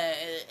 Yeah,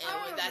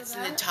 that's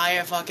an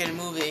entire fucking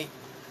movie.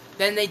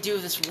 Then they do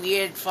this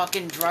weird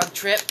fucking drug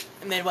trip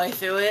midway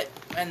through it,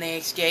 and they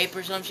escape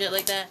or some shit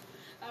like that.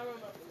 I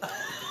remember that.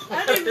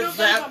 I didn't know Is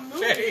that that was a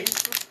movie. face?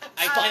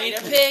 Spider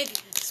Pig,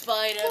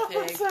 Spider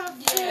Pig.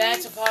 Yeah.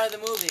 That's a part of the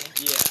movie.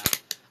 Yeah,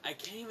 I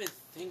can't even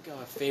think of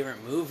a favorite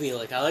movie.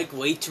 Like I like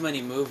way too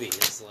many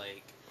movies.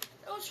 Like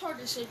It was hard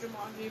to say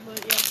Jumanji,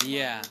 but yeah.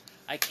 yeah,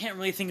 I can't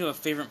really think of a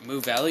favorite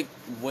movie. I like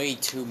way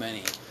too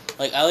many.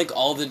 Like I like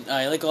all the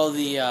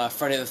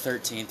Friday the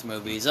 13th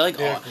movies. I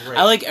They're great.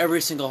 like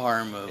every single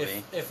horror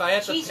movie. If I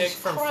had to Jesus pick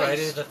from Christ.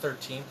 Friday the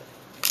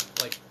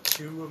 13th, like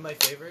two of my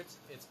favorites,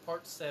 it's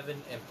part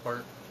 7 and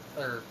part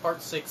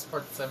 6,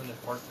 part 7,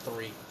 and part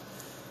 3.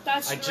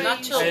 That's I crazy.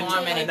 Not to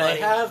alarm and I anybody.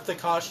 have the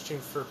costume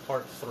for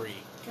part 3.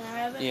 Can I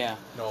have it? Yeah.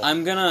 No.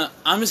 I'm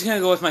just gonna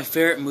go with my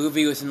favorite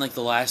movie within like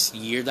the last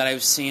year that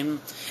I've seen,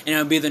 and it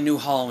would be the new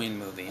Halloween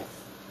movie.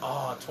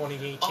 Oh,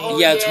 2018. Oh,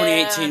 yeah, yeah,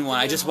 2018 one.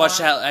 the I new just watched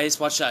horror. that. I just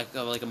watched that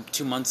like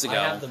 2 months ago.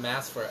 I have the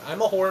mask for it.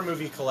 I'm a horror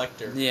movie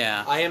collector.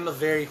 Yeah. I am a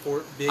very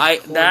big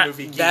horror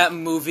movie geek. that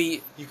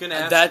movie. You can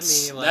ask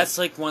That's me, like, that's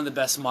like one of the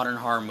best modern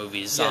horror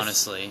movies, Yes.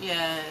 honestly.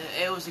 Yeah,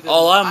 it was a good A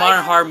lot of modern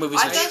I- horror movies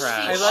I are guess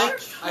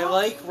trash. I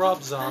like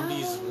Rob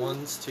Zombie's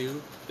ones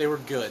too. They were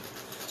good.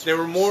 They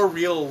were more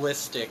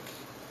realistic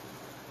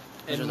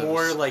and Which are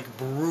more those? like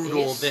brutal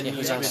Yes. than Yeah, you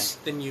who's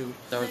are than you.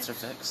 Those are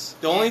fix.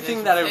 The Yeah, only there's thing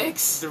a that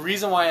fix. the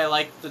reason why I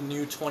like the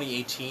new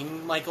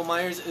 2018 Michael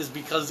Myers is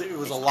because it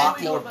was a lot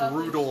empty. more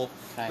brutal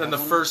Can I than the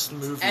have one? first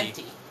movie.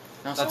 Empty.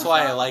 No, That's so-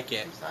 why I like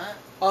it. Who's that?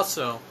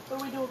 Also, What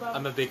do we do about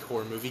I'm it? a big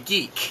horror movie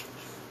geek.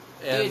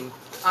 Dude, And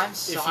I'm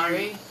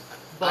sorry,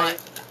 but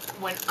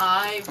when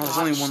I Oh, there's watched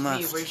only one the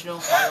left. original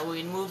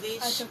Halloween I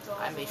movies, took the I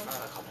last made one. fun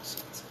of a couple scenes.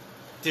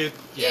 dude,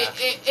 yeah.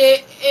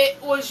 It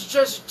was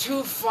just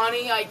too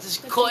funny. I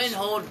just couldn't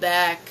hold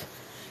back.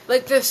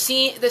 Like the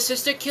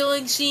sister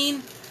killing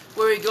scene,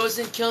 where he goes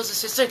and kills the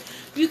sister.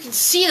 You can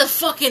see the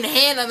fucking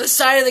hand on the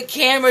side of the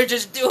camera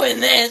just doing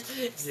this.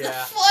 It's the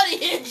Yeah.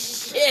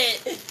 funniest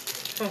shit.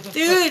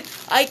 Dude,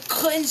 I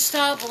couldn't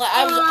stop.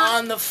 I was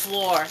on the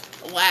floor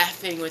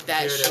laughing with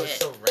that Dude, shit. it was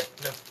so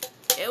random.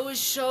 It was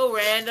so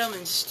random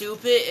and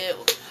stupid.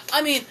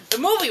 I mean, the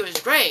movie was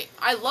great.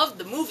 I loved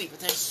the movie, but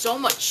there's so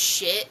much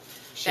shit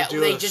Should that do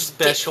they a just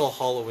special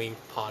Halloween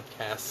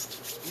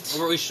podcast.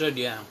 Or we should,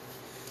 yeah.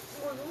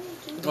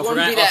 It Well,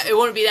 wouldn't be that. It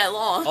wouldn't be that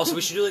long. Also,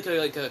 we should do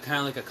like a kind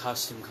of like a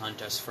costume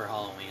contest for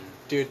Halloween.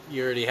 Dude,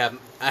 you already have.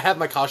 I have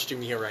my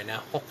costume here right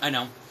now. I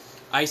know.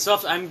 I still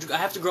I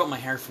have to grow up my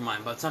hair for mine,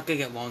 but it's not gonna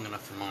get long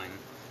enough for mine.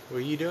 What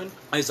are you doing?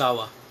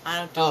 Aizawa. I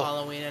don't do Oh.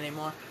 Halloween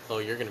anymore. Oh,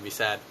 you're gonna be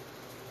sad.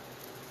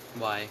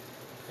 Why?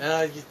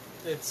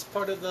 It's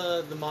part of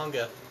the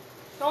manga.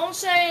 Don't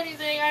say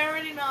anything. I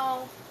already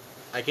know.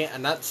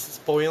 I'm not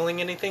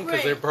spoiling anything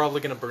because Great. they're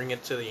probably gonna bring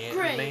it to the anime.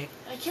 Great.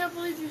 I can't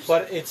believe you.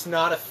 But it's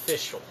not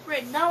official.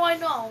 Great. Now I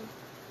know.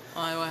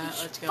 Oh, You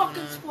what's going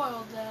fucking on?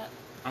 spoiled that.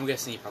 I'm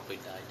guessing he probably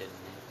died, didn't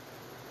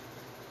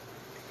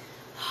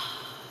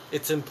he?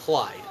 It's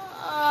implied.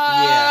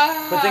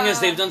 Yeah. But the thing is,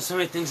 they've done so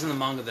many things in the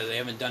manga that they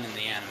haven't done in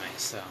the anime,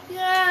 so.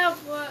 Yeah,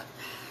 but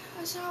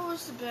that's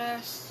always the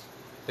best.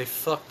 They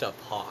fucked up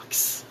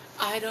Hawks.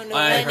 I don't know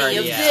I any heard,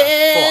 of yeah.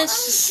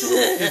 this.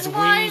 His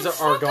wings are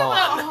Fuck gone.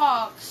 about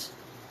Hawks.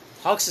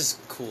 Hawks is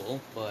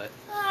cool, but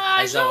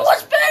Aizawa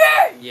was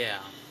better. yeah.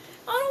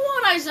 I don't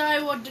want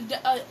Aizawa to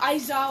die.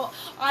 Aizawa.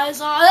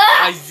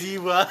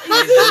 Aizawa. Aizawa.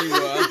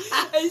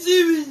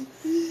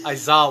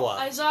 Aizawa.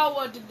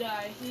 Aizawa to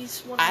die.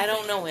 He's one of I the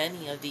don't know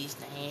any of these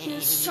names.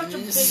 He's such a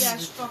big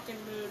ass fucking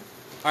mood.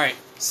 Alright,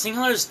 seeing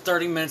how there's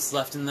 30 minutes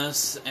left in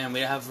this, and we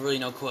have really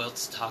no clue what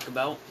to talk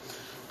about,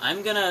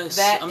 I'm just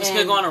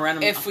gonna go on a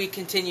random. If we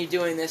continue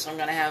doing this, I'm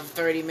gonna have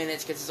 30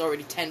 minutes because it's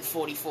already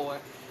 10:44,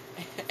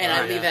 and I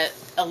Alright, leave yeah.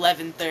 at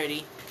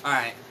 11:30.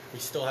 Alright, We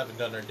still haven't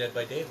done our Dead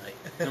by Daylight.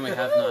 then we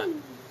have not.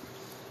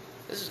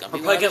 This is gonna We're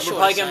be probably, one of the gonna, we're,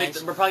 probably shortest gonna make,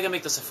 nights. we're probably gonna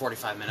make this a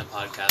 45-minute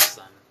podcast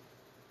then.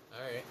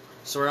 Alright.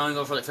 So we're only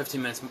going for like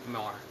 15 minutes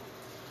more.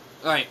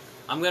 Alright,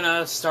 I'm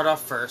gonna start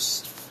off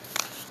first.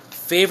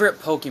 Favorite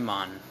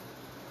Pokemon?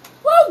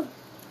 Woo!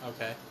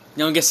 Okay.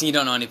 No, I'm guessing you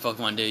don't know any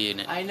Pokemon, do you?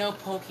 I know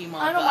Pokemon,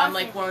 I know but my I'm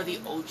like favorite one of the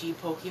OG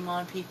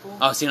Pokemon people.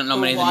 Oh, so you don't know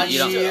who many. watched- You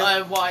don't. Yeah.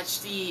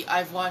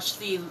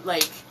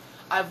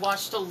 I've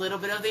watched a little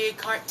bit of the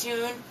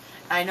cartoon.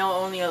 I know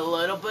only a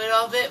little bit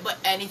of it, but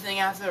anything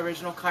after the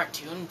original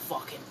cartoon,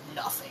 fucking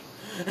nothing.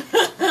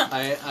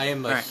 I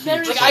am a Alright.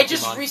 huge Like, I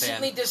just Pokemon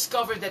recently fan.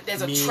 discovered that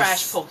there's a Me-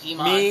 trash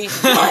Pokemon. me-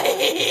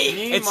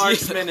 Me, It's-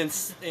 Marksman, and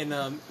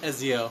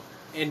Ezio,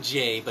 and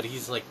Jay, but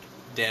he's like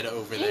dead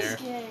over He's there.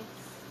 gay.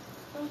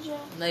 Oh, Jay.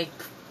 like,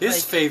 His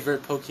like,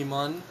 favorite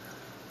Pokemon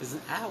is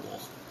an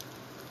owl.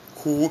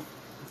 Cool.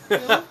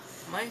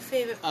 my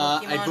favorite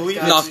I Pokemon believe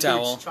got it's to be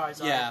Noctowl.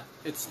 Charizard. Yeah,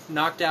 it's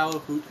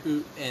Noctowl, Hoot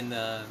Hoot, and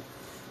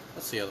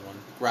what's the other one?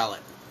 Rowlet.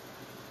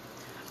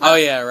 Oh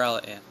yeah,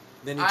 Rowlet. Yeah.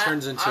 Then he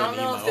turns into I an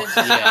don't know emo. if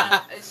this Yeah.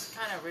 it's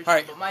kind of original,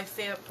 Alright. but my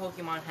favorite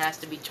Pokemon has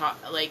to be taught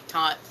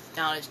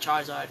down as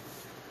Charizard.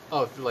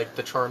 Oh, like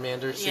the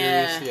Charmander series?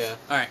 Yeah. Yeah.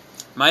 All right,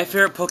 my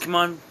favorite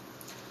Pokemon.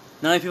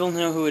 Not many people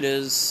know who it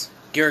is.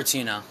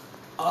 Giratina,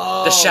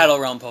 Oh. the Shadow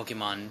Realm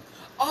Pokemon.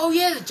 Oh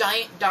yeah, the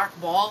giant dark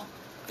ball.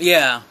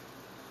 Yeah,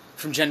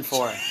 from Gen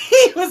 4.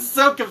 He was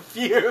so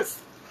confused.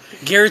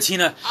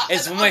 Giratina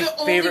is one of my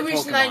the favorite only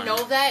reason Pokemon. I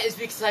know that is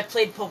because I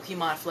played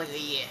Pokemon for like a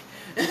year.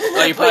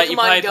 Oh, you probably Pokemon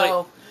played.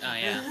 Go. Oh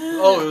yeah.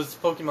 Oh, it was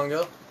Pokemon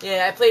Go?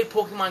 Yeah, I played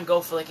Pokemon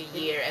Go for like a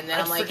year, and then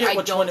I I'm like, forget I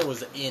which don't. one it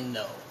was in,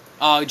 though.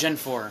 Oh, Gen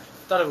 4.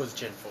 thought it was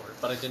Gen 4,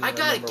 but I didn't I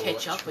gotta remember catch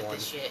which up with one.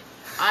 this shit.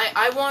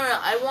 I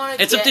wanna.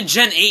 It's up to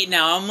Gen 8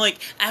 now. I'm like,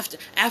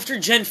 after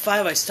Gen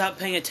 5, I stopped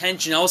paying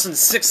attention. All of a sudden,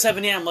 6,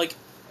 7, 8, I'm like,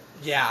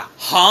 Yeah.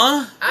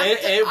 huh?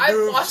 I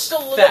moves watched a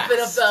little fast. bit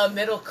of the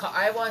middle.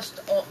 I watched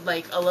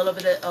like a little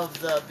bit of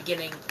the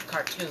beginning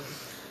cartoon.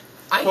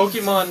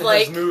 Pokemon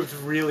has moved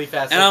really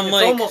fast. And I'm it's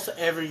like- almost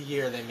every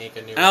year they make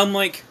a new And one. I'm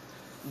like,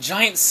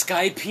 giant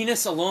sky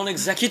penis alone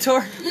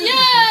executor?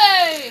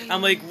 Yay!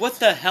 I'm like, what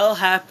the hell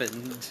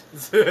happened?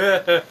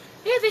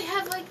 Yeah, they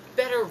have like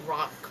better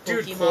rock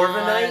Dude, Pokemon.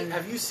 Corviknight.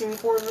 Have you seen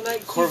Corviknight?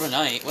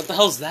 Corviknight? What the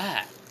hell's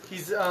that?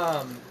 He's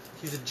a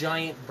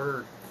giant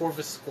bird.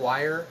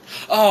 Corvisquire.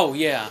 Oh,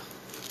 yeah.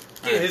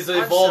 His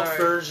I'm evolved sorry.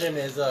 version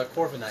is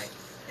Corviknight.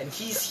 And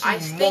he's humongous. I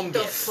think the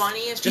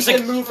funniest. Just he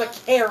like- can move a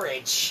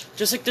carriage.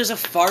 Just like there's a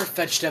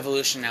Farfetch'd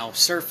evolution now,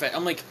 Surfetch.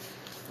 I'm like...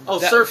 Oh,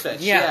 that- Surfetch,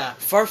 Yeah. yeah.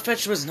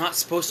 Farfetch was not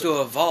supposed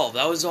to evolve.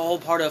 That was the whole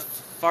part of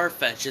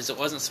Farfetch, is it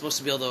wasn't supposed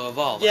to be able to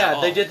evolve at Yeah,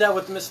 all. they did that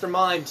with Mr.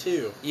 Mime,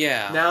 too.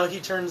 Yeah. Now he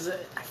turns...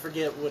 I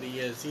forget what he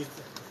is.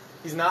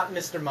 He's not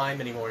Mr. Mime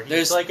anymore. He's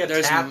There's like a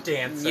there's tap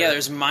dancer. Yeah,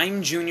 there's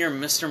Mime Jr.,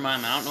 Mr.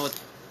 Mime. I don't know what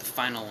the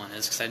final one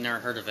is, because I've never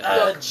heard of it.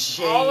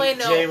 All I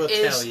know Jay will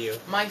is tell you.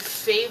 my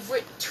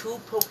favorite 2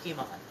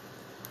 Pokemon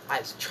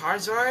is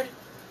Charizard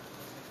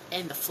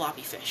and the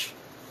floppy fish.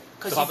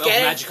 Because Oh,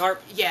 Magikarp?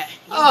 Yeah,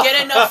 you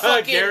get enough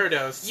fucking.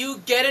 Gyarados.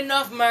 You get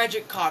enough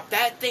Magikarp.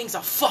 That thing's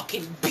a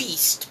fucking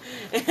beast.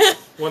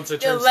 Once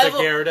it You turns level,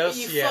 to Gyarados,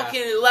 you yeah.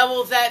 fucking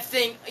level that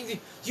thing.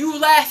 You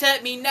laugh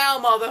at me now,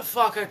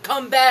 motherfucker.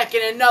 Come back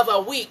in another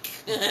week.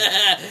 You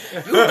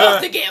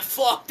about to get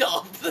fucked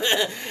up.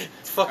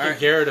 Fucking Alright.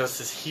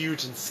 Gyarados is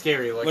huge and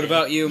scary looking. What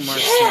about you,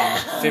 Marcel?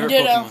 Yeah. Favorite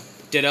Ditto.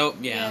 Pokemon? Ditto?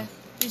 Yeah.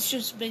 It's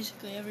just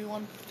basically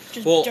everyone.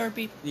 Just Well-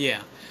 derpy.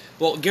 Yeah.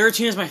 Well,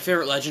 Giratina is my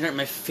favorite legendary.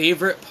 My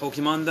favorite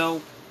Pokemon,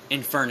 though,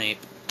 Infernape.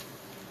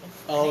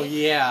 Oh,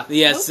 yeah.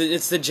 Yeah, it's the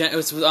it's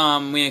we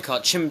call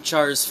it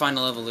Chimchar's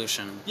final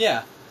evolution.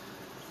 Yeah.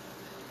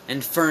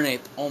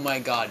 Infernape. Oh my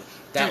god,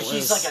 that Dude,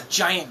 was. he's like a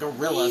giant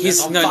gorilla. He's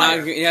that's on no, fire.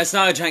 not, yeah, it's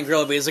not a giant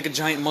gorilla, but he's like a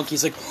giant monkey.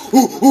 He's like,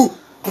 ooh,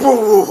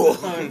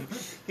 ooh.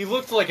 He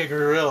looked like a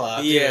gorilla.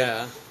 dude.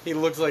 Yeah. He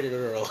looks like a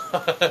gorilla.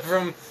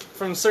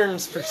 from certain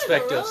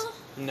perspectives.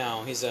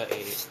 No, he's a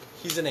ape.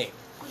 He's an ape.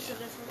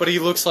 But he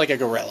looks like a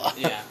gorilla.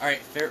 Yeah. All right,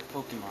 favorite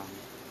Pokemon.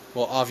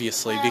 Well,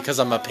 obviously, because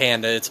I'm a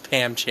panda, it's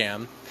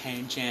Pamcham.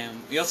 Pancham.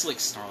 You also like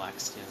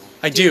Snorlax too.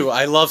 I do.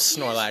 I love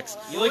Snorlax.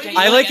 You like,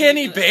 I like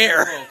any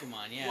bear.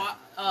 Pokemon,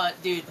 yeah.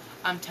 Dude,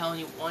 I'm telling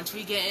you, once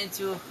we get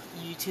into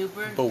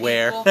YouTuber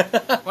Beware.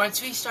 people,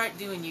 once we start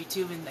doing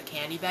YouTube and the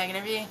candy bag and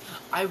everything,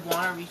 I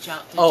want to reach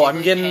out to Oh, Jiggly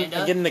I'm getting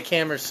Panda. the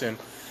camera soon.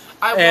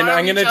 I and want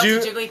I'm to gonna reach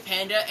out do- to Jiggly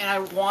Panda, and I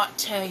want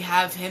to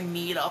have him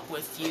meet up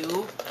with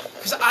you,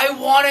 because I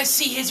want to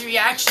see his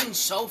reaction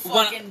so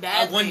fucking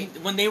badly.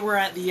 When they were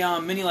at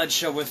the Mini Led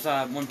show with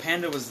when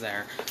Panda was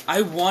there,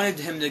 I wanted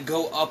him to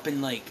go up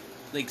and like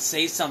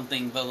say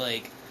something, but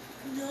like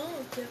No,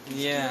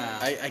 yeah,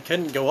 I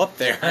couldn't go up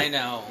there. I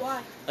know.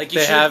 Why? Like you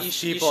They should, have you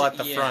should, people you at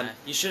should, the yeah. front.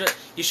 You should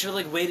have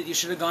like waited. You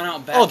should have gone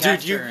out back. Oh, dude,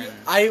 after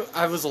and-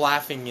 I was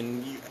laughing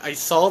and I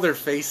saw their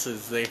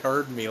faces. They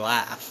heard me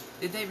laugh.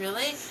 Did they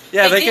really?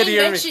 Yeah, they didn't could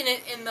hear me. mention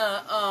it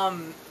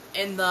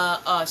in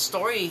the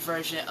story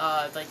version,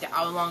 like the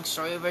hour-long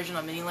story version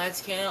on Mini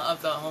Lad's channel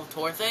of the whole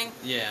tour thing.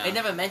 Yeah. They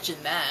never mentioned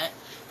that.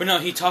 But no,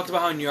 he talked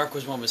about how New York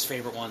was one of his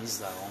favorite ones,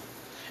 though,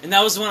 and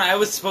that was the one I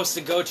was supposed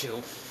to go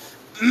to.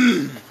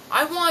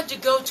 I wanted to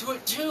go to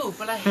it too,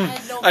 but I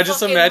had no. I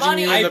just fucking imagine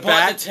money. you I in the bought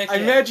back. the ticket, I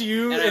imagine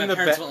you And in my the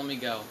parents back. wouldn't let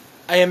me go.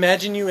 I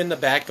imagine you in the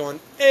back going,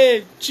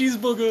 "Hey,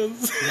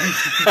 cheeseburgers!"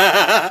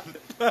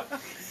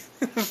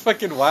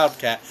 Fucking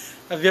Wildcat.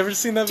 Have you ever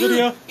seen that Dude,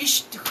 video? you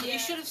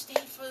should have stayed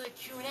for the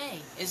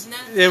Q&A. Isn't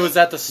that? It was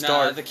at the No,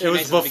 start. the It Q&A's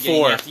was at the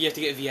beginning. before. You have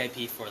to get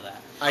VIP for that.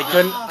 I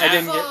couldn't. Oh, I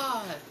didn't get.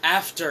 fuck.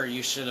 After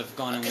you should have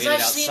gone and 'Cause waited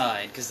I've seen-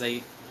 outside because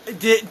they.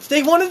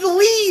 They wanted to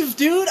leave,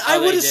 dude. I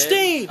they would have did?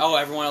 stayed. Oh,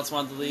 everyone else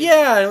wanted to leave.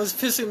 Yeah, it was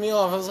pissing me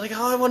off. I was like,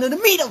 oh, I wanted to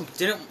meet him.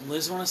 Didn't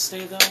Liz want to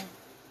stay though?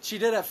 She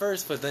did at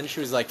first, but then she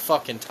was like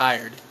fucking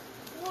tired.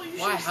 Well, you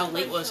Why? should How sit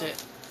late like was that.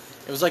 it?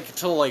 It was like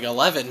until like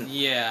 11.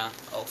 Yeah.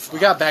 Oh, fuck. We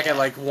got back yeah. at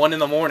like 1 in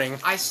the morning.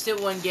 I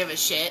still wouldn't give a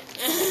shit.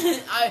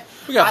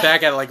 We got I-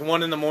 back at like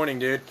 1 in the morning,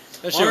 dude.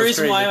 That shit Only was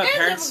reason crazy. why And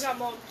parents. never got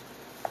mugged.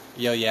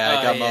 Yo, yeah,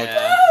 I got mugged.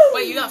 Yeah.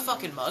 Wait, you got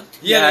fucking mugged?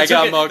 Yeah, they I took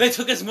got it- mugged. They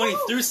took his money,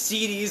 threw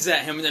CDs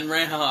at him, and then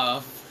ran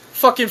off.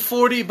 Fucking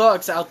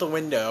 $40 out the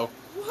window.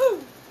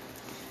 Woohoo!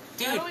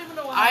 Dude, I don't even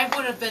know what I happened.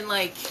 would have been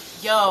like,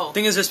 yo.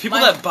 Thing is, there's people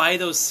My- that buy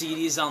those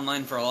CDs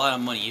online for a lot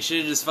of money. You should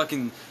have just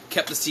fucking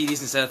kept the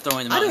CDs instead of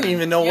throwing them I out. don't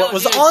even know Yo, what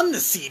was dude. on the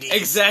CD.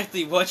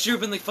 Exactly. What should have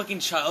been like fucking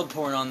child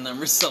porn on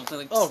them or something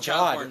like Oh, child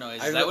God. porn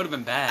noises. I- that would have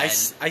been bad.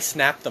 I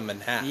snapped them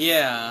in half.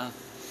 Yeah.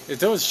 If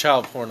there was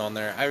child porn on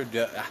there, I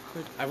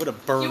would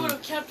have burned. You would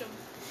have kept him.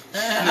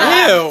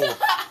 Ew.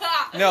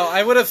 No,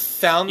 I would have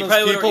found You those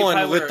probably would've- people you and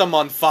probably lit would've- them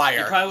on You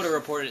fire. probably would have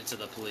reported it to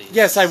the police.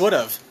 Yes, I would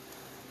have.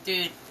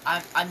 Dude,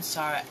 I'm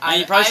sorry.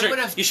 And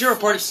you should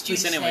report it to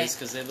police you anyways, say-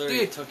 because they literally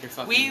Dude, took your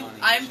fucking money.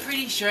 I'm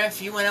pretty sure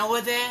if you went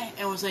over there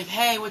and was like,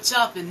 hey, what's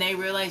up? And they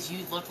realized you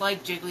look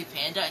like Jiggly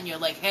Panda and you're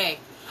like, hey,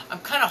 I'm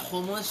kind of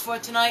homeless for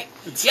tonight.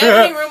 You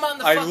have any room on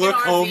the fucking I look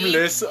RV?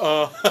 homeless.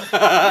 No,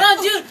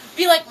 dude,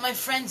 be like, my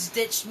friends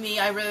ditched me.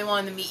 I really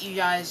wanted to meet you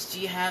guys. Do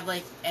you have,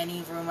 like,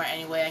 any room or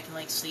any way I can,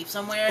 like, sleep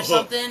somewhere or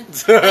something?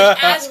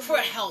 Like, ask for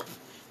help.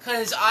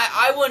 Because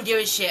I wouldn't give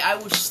a shit. I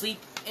would sleep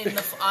in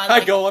the...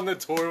 I go on the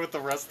tour with the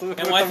rest of them.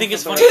 And what I think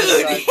is funny Dude,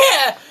 is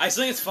yeah! I just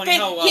think it's funny They,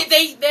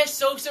 how they're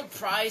so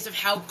surprised of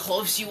how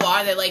close you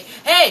are. They're like,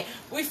 hey,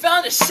 we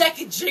found a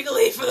second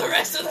Jiggly for the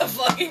rest of the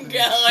fucking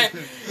gala.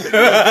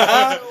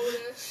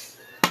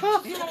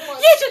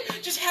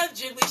 Yeah, just have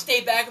Jiggly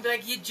stay back and be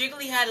like, yeah,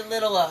 Jiggly had a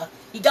little,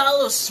 he got a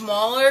little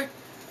smaller,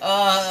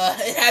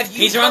 and have you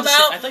he's around come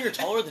out? I thought you're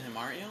taller than him,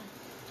 aren't you?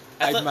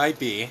 I thought- might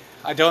be.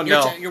 I don't You're,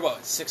 know. you're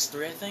what,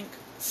 6'3", I think?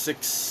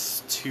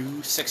 6'2".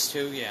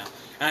 6'2", yeah.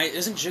 And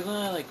isn't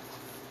Jiggly like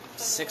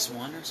 6'1"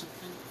 or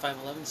something? 5'11",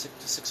 6'1"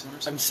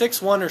 or something? I'm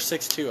 6'1" or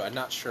 6'2". I'm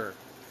not sure.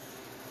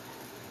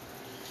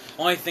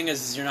 Only thing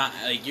is you're not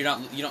like you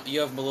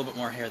have a little bit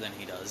more hair than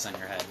he does on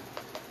your head.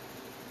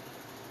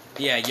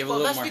 Yeah, you have a Well,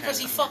 little that's more because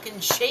hair. he fucking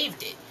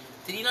shaved it.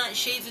 Did he not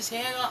shave his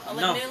hair like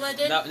no, Minilad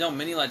did? no,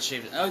 Minilad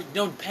shaved it. Oh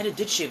no, Panda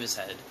did shave his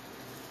head.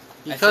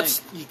 He I cuts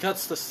think- he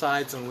cuts the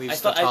sides and I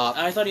leaves thought the top.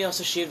 I thought he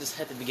also shaved his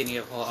head at the beginning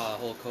of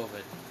whole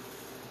COVID.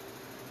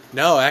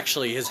 No,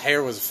 actually, his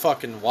hair was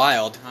fucking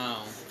wild.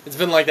 Oh, It's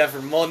been like that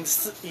for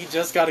months. He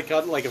just got it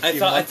cut like a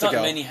few I months thought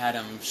ago. Minnie had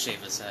him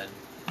shave his head.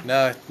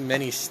 No,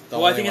 Minnie's the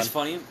What I only think one. is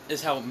funny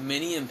is how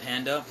Minnie and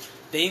Panda,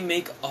 they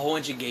make a whole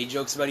bunch of gay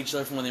jokes about each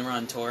other from when they were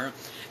on tour.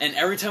 And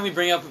every time we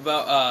bring up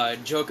about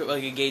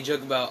like a gay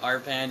joke about our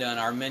Panda and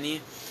our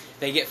Minnie,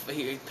 they get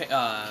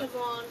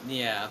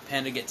yeah,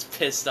 Panda gets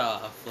pissed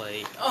off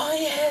like Oh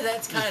yeah,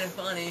 that's kind of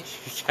funny.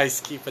 You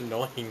guys keep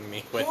annoying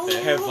me with Oh.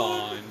 it.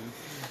 Kevon.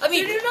 I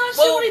mean, Did you not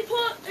see well, what he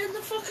put in the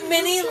fucking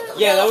Mini, group chat?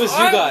 Yeah, that was you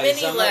our guys.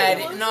 Mini I'm lad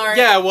not- in our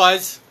Yeah, I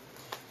was.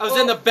 I was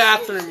in the Well,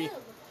 bathroom.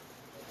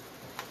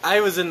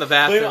 I was in the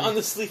Blame it bathroom. on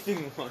the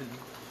sleeping one.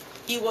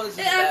 he was in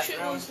It the actually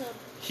bathroom. was him.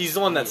 He's the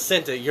one that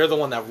sent it. You're the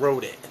one that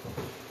wrote it.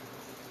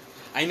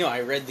 I know,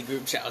 I read the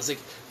group chat. I was like,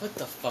 what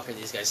the fuck are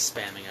these guys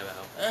spamming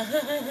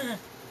about?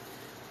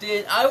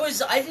 Dude,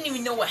 I didn't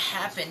even know what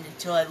happened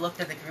until I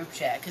looked at the group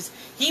chat, because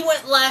he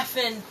went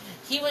laughing,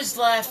 he was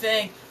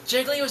laughing,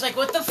 Jiggly was like,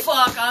 what the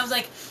fuck? I was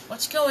like,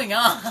 what's going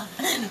on?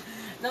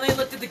 Then I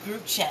looked at the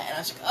group chat, and I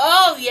was like,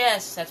 oh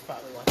yes, that's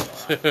probably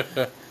what's going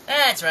on.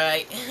 That's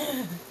right.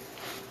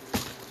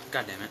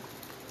 God damn it.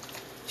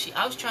 See,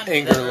 I was trying to do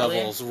Anger that earlier.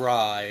 levels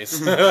rise.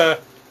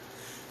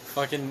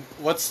 Fucking,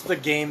 what's the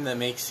game that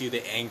makes you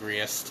the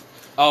angriest?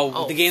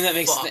 Oh, the game that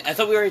makes... fuck. I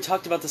thought we already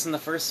talked about this in the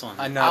first one.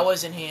 I know. I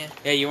wasn't here.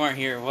 Yeah, you weren't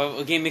here.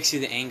 What game makes you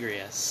the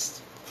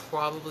angriest?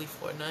 Probably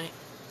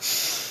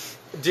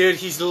Fortnite. Dude,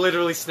 he's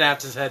literally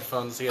snapped his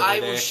headphones the other I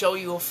day. will show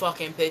you a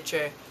fucking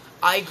picture.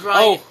 I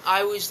grind. Oh.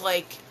 I was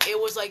like, it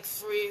was like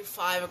 3,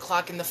 5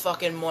 o'clock in the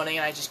fucking morning,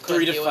 and I just couldn't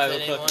 3 to deal 5 with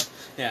it o'clock. anymore.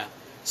 Yeah.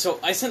 So,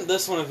 I sent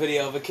this one a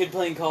video of a kid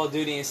playing Call of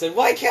Duty and he said,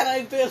 why can't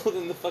I build?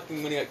 And the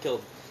fucking when he got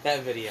killed.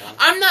 That video.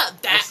 I'm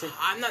not that. That's it.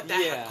 I'm not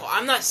that. Yeah. Hardcore.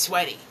 I'm not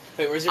sweaty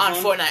Wait, where's your on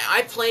phone? Fortnite.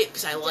 I play it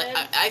because I like.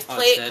 Dead. I Oh,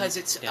 play it's it dead? because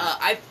it's. Yeah.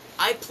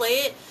 I play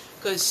it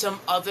because some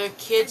other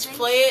kids I think-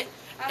 play it,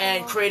 I don't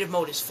and know. creative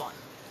mode is fun.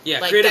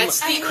 Yeah, Like creative... that's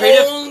the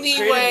creative- only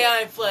creative- way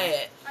I play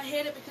it. I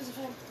hate it because of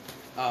him.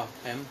 Oh,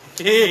 him?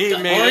 He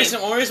Done made game.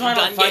 it. Only reason why I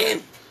don't Done fight...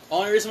 game.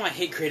 Only reason why I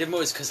hate creative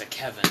mode is because of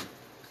Kevin.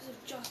 Because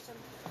of Justin.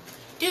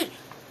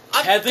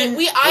 Kevin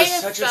Dude, I was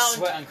have such a found.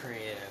 sweat on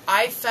creative.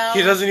 I found.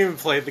 He doesn't even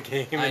play the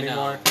game I know.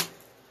 anymore.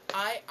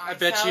 I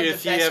bet found you the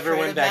if he best ever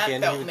went creative back map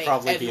in, that he would would make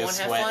probably be a everyone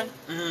have sweat. fun.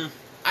 Mm-hmm.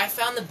 I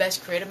found the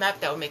best creative map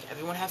that would make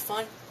everyone have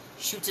fun.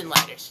 Shoots and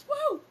ladders.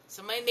 Woo!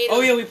 Somebody made.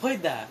 Oh, yeah, we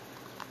played that.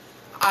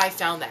 I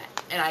found that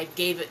and I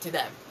gave it to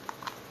them.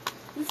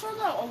 We found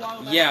out a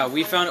while back. Yeah,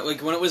 we found it,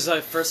 like, when it was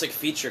first, like,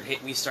 featured,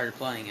 we started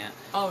playing it.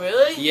 Oh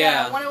really?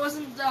 Yeah. When it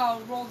wasn't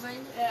rolled in,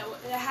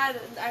 it had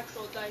an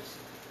actual dice.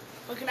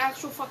 Like an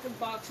actual fucking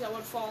box that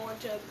would fall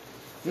into.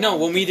 No,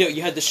 when we did,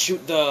 you had to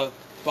shoot the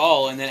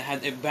ball, and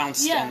then it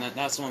bounced, Yeah. and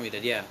that's the one we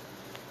did, yeah.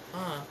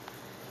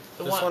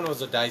 The This one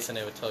was a dice, and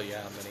it would tell you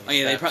how many. Oh,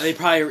 yeah, steps. they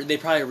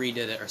probably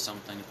redid it or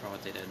something, is probably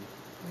what they did.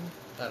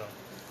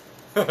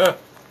 I don't.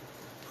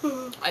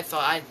 I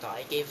thought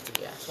I gave it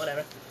to you. guys.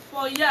 Whatever.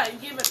 Well, yeah, you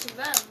gave it to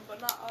them,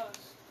 but not us.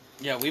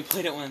 Yeah, we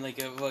played it when,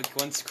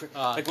 once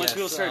yes,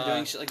 people started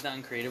doing shit like that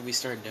in creative, we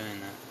started doing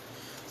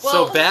that.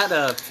 Well- So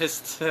Bat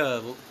pissed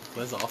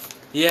Liz off.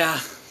 Yeah,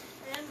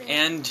 And me.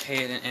 and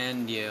Hayden,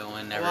 and you,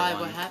 and Why? everyone.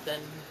 What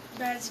happened?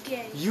 That's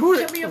gay. You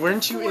Kept me up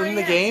weren't till you 4 in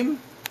the a.m. game?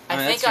 I I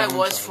mean, think that's I your own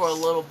was for a choice.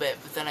 little bit,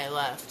 but then I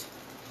left.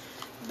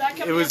 That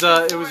kept It me was,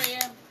 up till it 4 was-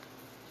 a.m.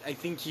 I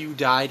think you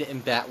died,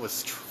 and Bat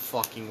was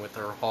fucking with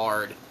her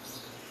hard.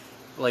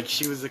 Like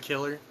she was the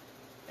killer,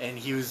 and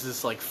he was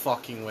just like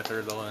fucking with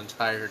her the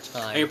entire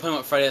And you're time. playing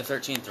with Friday the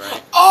 13th,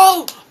 right?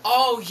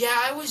 Oh yeah,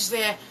 I was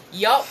there.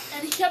 Yup.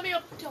 And he kept me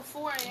up until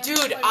 4 a.m.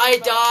 Dude, I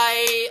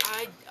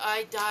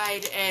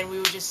died, and we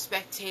were just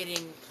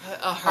spectating her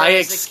I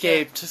as a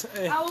kid. escaped.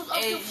 I was up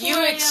till 4 And you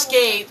a.m.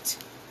 escaped,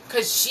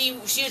 because she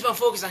was more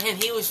focused on him.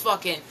 He was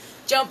fucking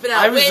jumping out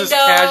I was windows.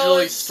 just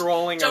casually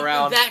strolling jumping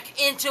around. back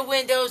into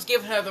windows,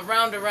 giving her the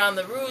round around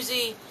the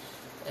roozy.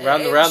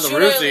 Round And around the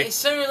sooner- roozy.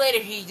 Sooner or later,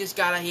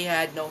 he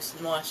had no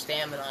more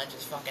stamina and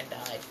just fucking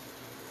died.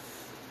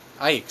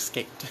 I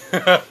escaped.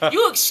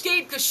 You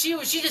escaped because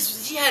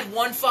she had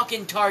one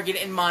fucking target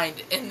in mind,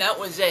 and that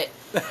was it.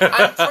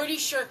 I'm pretty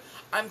sure.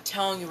 I'm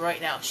telling you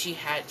right now, she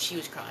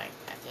was crying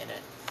at the end of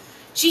it.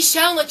 She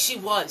sounded like she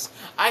was.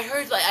 I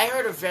heard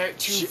her very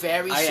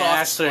I soft.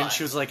 asked her, and spots.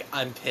 she was like,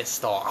 "I'm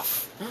pissed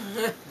off."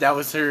 That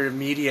was her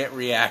immediate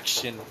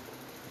reaction.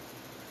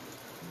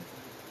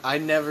 I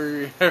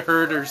never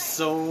heard her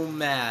so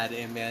mad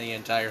in my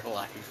entire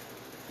life.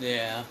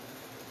 Yeah.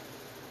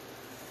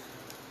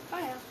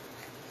 I have.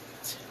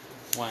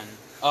 When?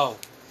 Oh,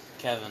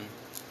 Kevin.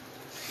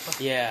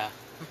 Yeah.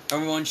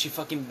 Remember when she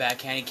fucking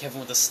backhanded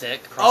Kevin with a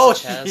stick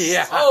across the chest?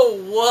 yeah. Oh,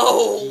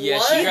 whoa! Yeah,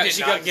 what?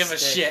 she got give a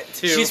shit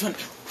too. She just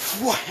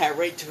went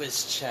right to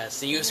his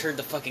chest, and you just heard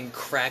the fucking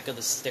crack of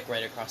the stick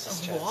right across his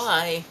chest.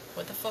 Why?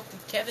 What the fuck did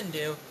Kevin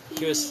do?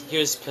 He was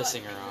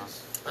pissing her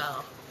off.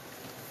 Oh.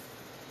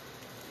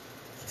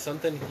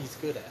 Something he's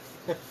good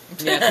at.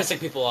 Yeah, pissing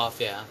people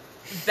off. Yeah.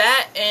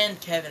 That and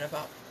Kevin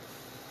about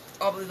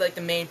probably like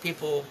the main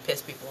people who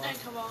piss people Hey,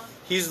 off. come on.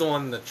 He's the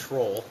one, the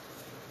troll.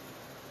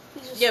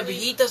 He's just Yeah, but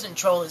he doesn't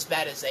troll as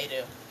bad as they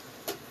do.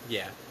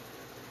 Yeah.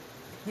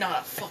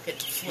 Not a fucking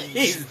flinch.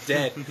 He's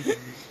dead.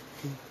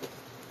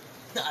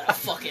 Not a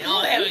fucking.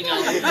 Oh, there we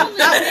go.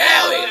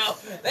 There we go.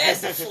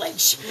 There's the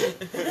flinch.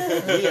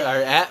 We are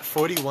at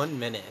 41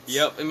 minutes.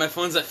 Yep, and my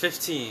phone's at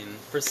 15%.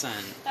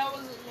 That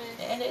wasn't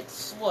me. And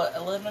it's what,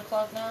 11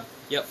 o'clock now?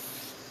 Yep.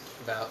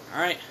 About.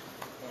 Alright,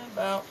 Yeah,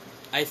 about.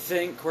 I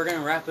think we're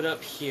gonna wrap it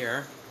up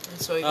here.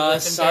 So you can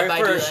listen Sorry bed by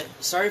for daylight.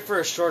 sorry for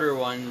a shorter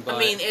one, but I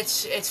mean,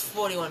 it's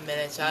 41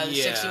 minutes. Yeah.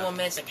 61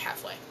 minutes, like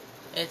halfway.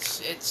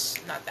 It's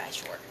not that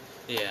short.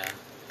 yeah.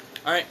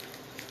 Alright,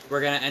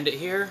 we're gonna end it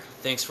here.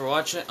 Thanks for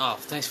watching. Oh,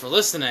 thanks for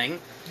listening.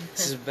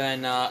 This has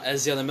been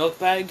As the Other Milk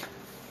Bag.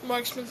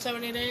 Marksman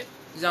 788.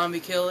 Zombie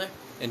killer.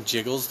 And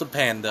Jiggles the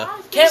Panda.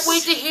 Can't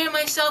wait to hear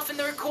myself in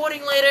the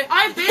recording later.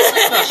 I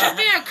basically should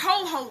be a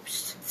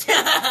co-host.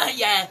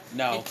 Yeah.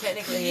 No. You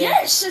technically, yeah.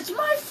 Yes, it's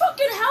my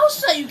fucking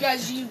house that you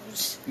guys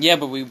use. Yeah,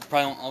 but we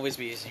probably won't always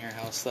be using your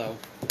house, though.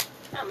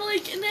 I'm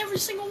like in every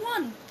single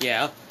one.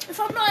 Yeah. If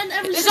I'm not in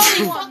every There's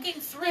single only one,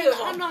 fucking 3 then of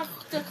I'm them.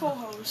 not the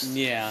co-host.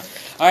 Yeah.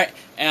 Alright,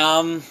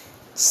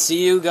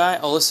 see you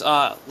guys.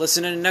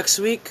 Listen in next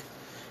week,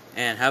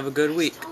 and have a good week.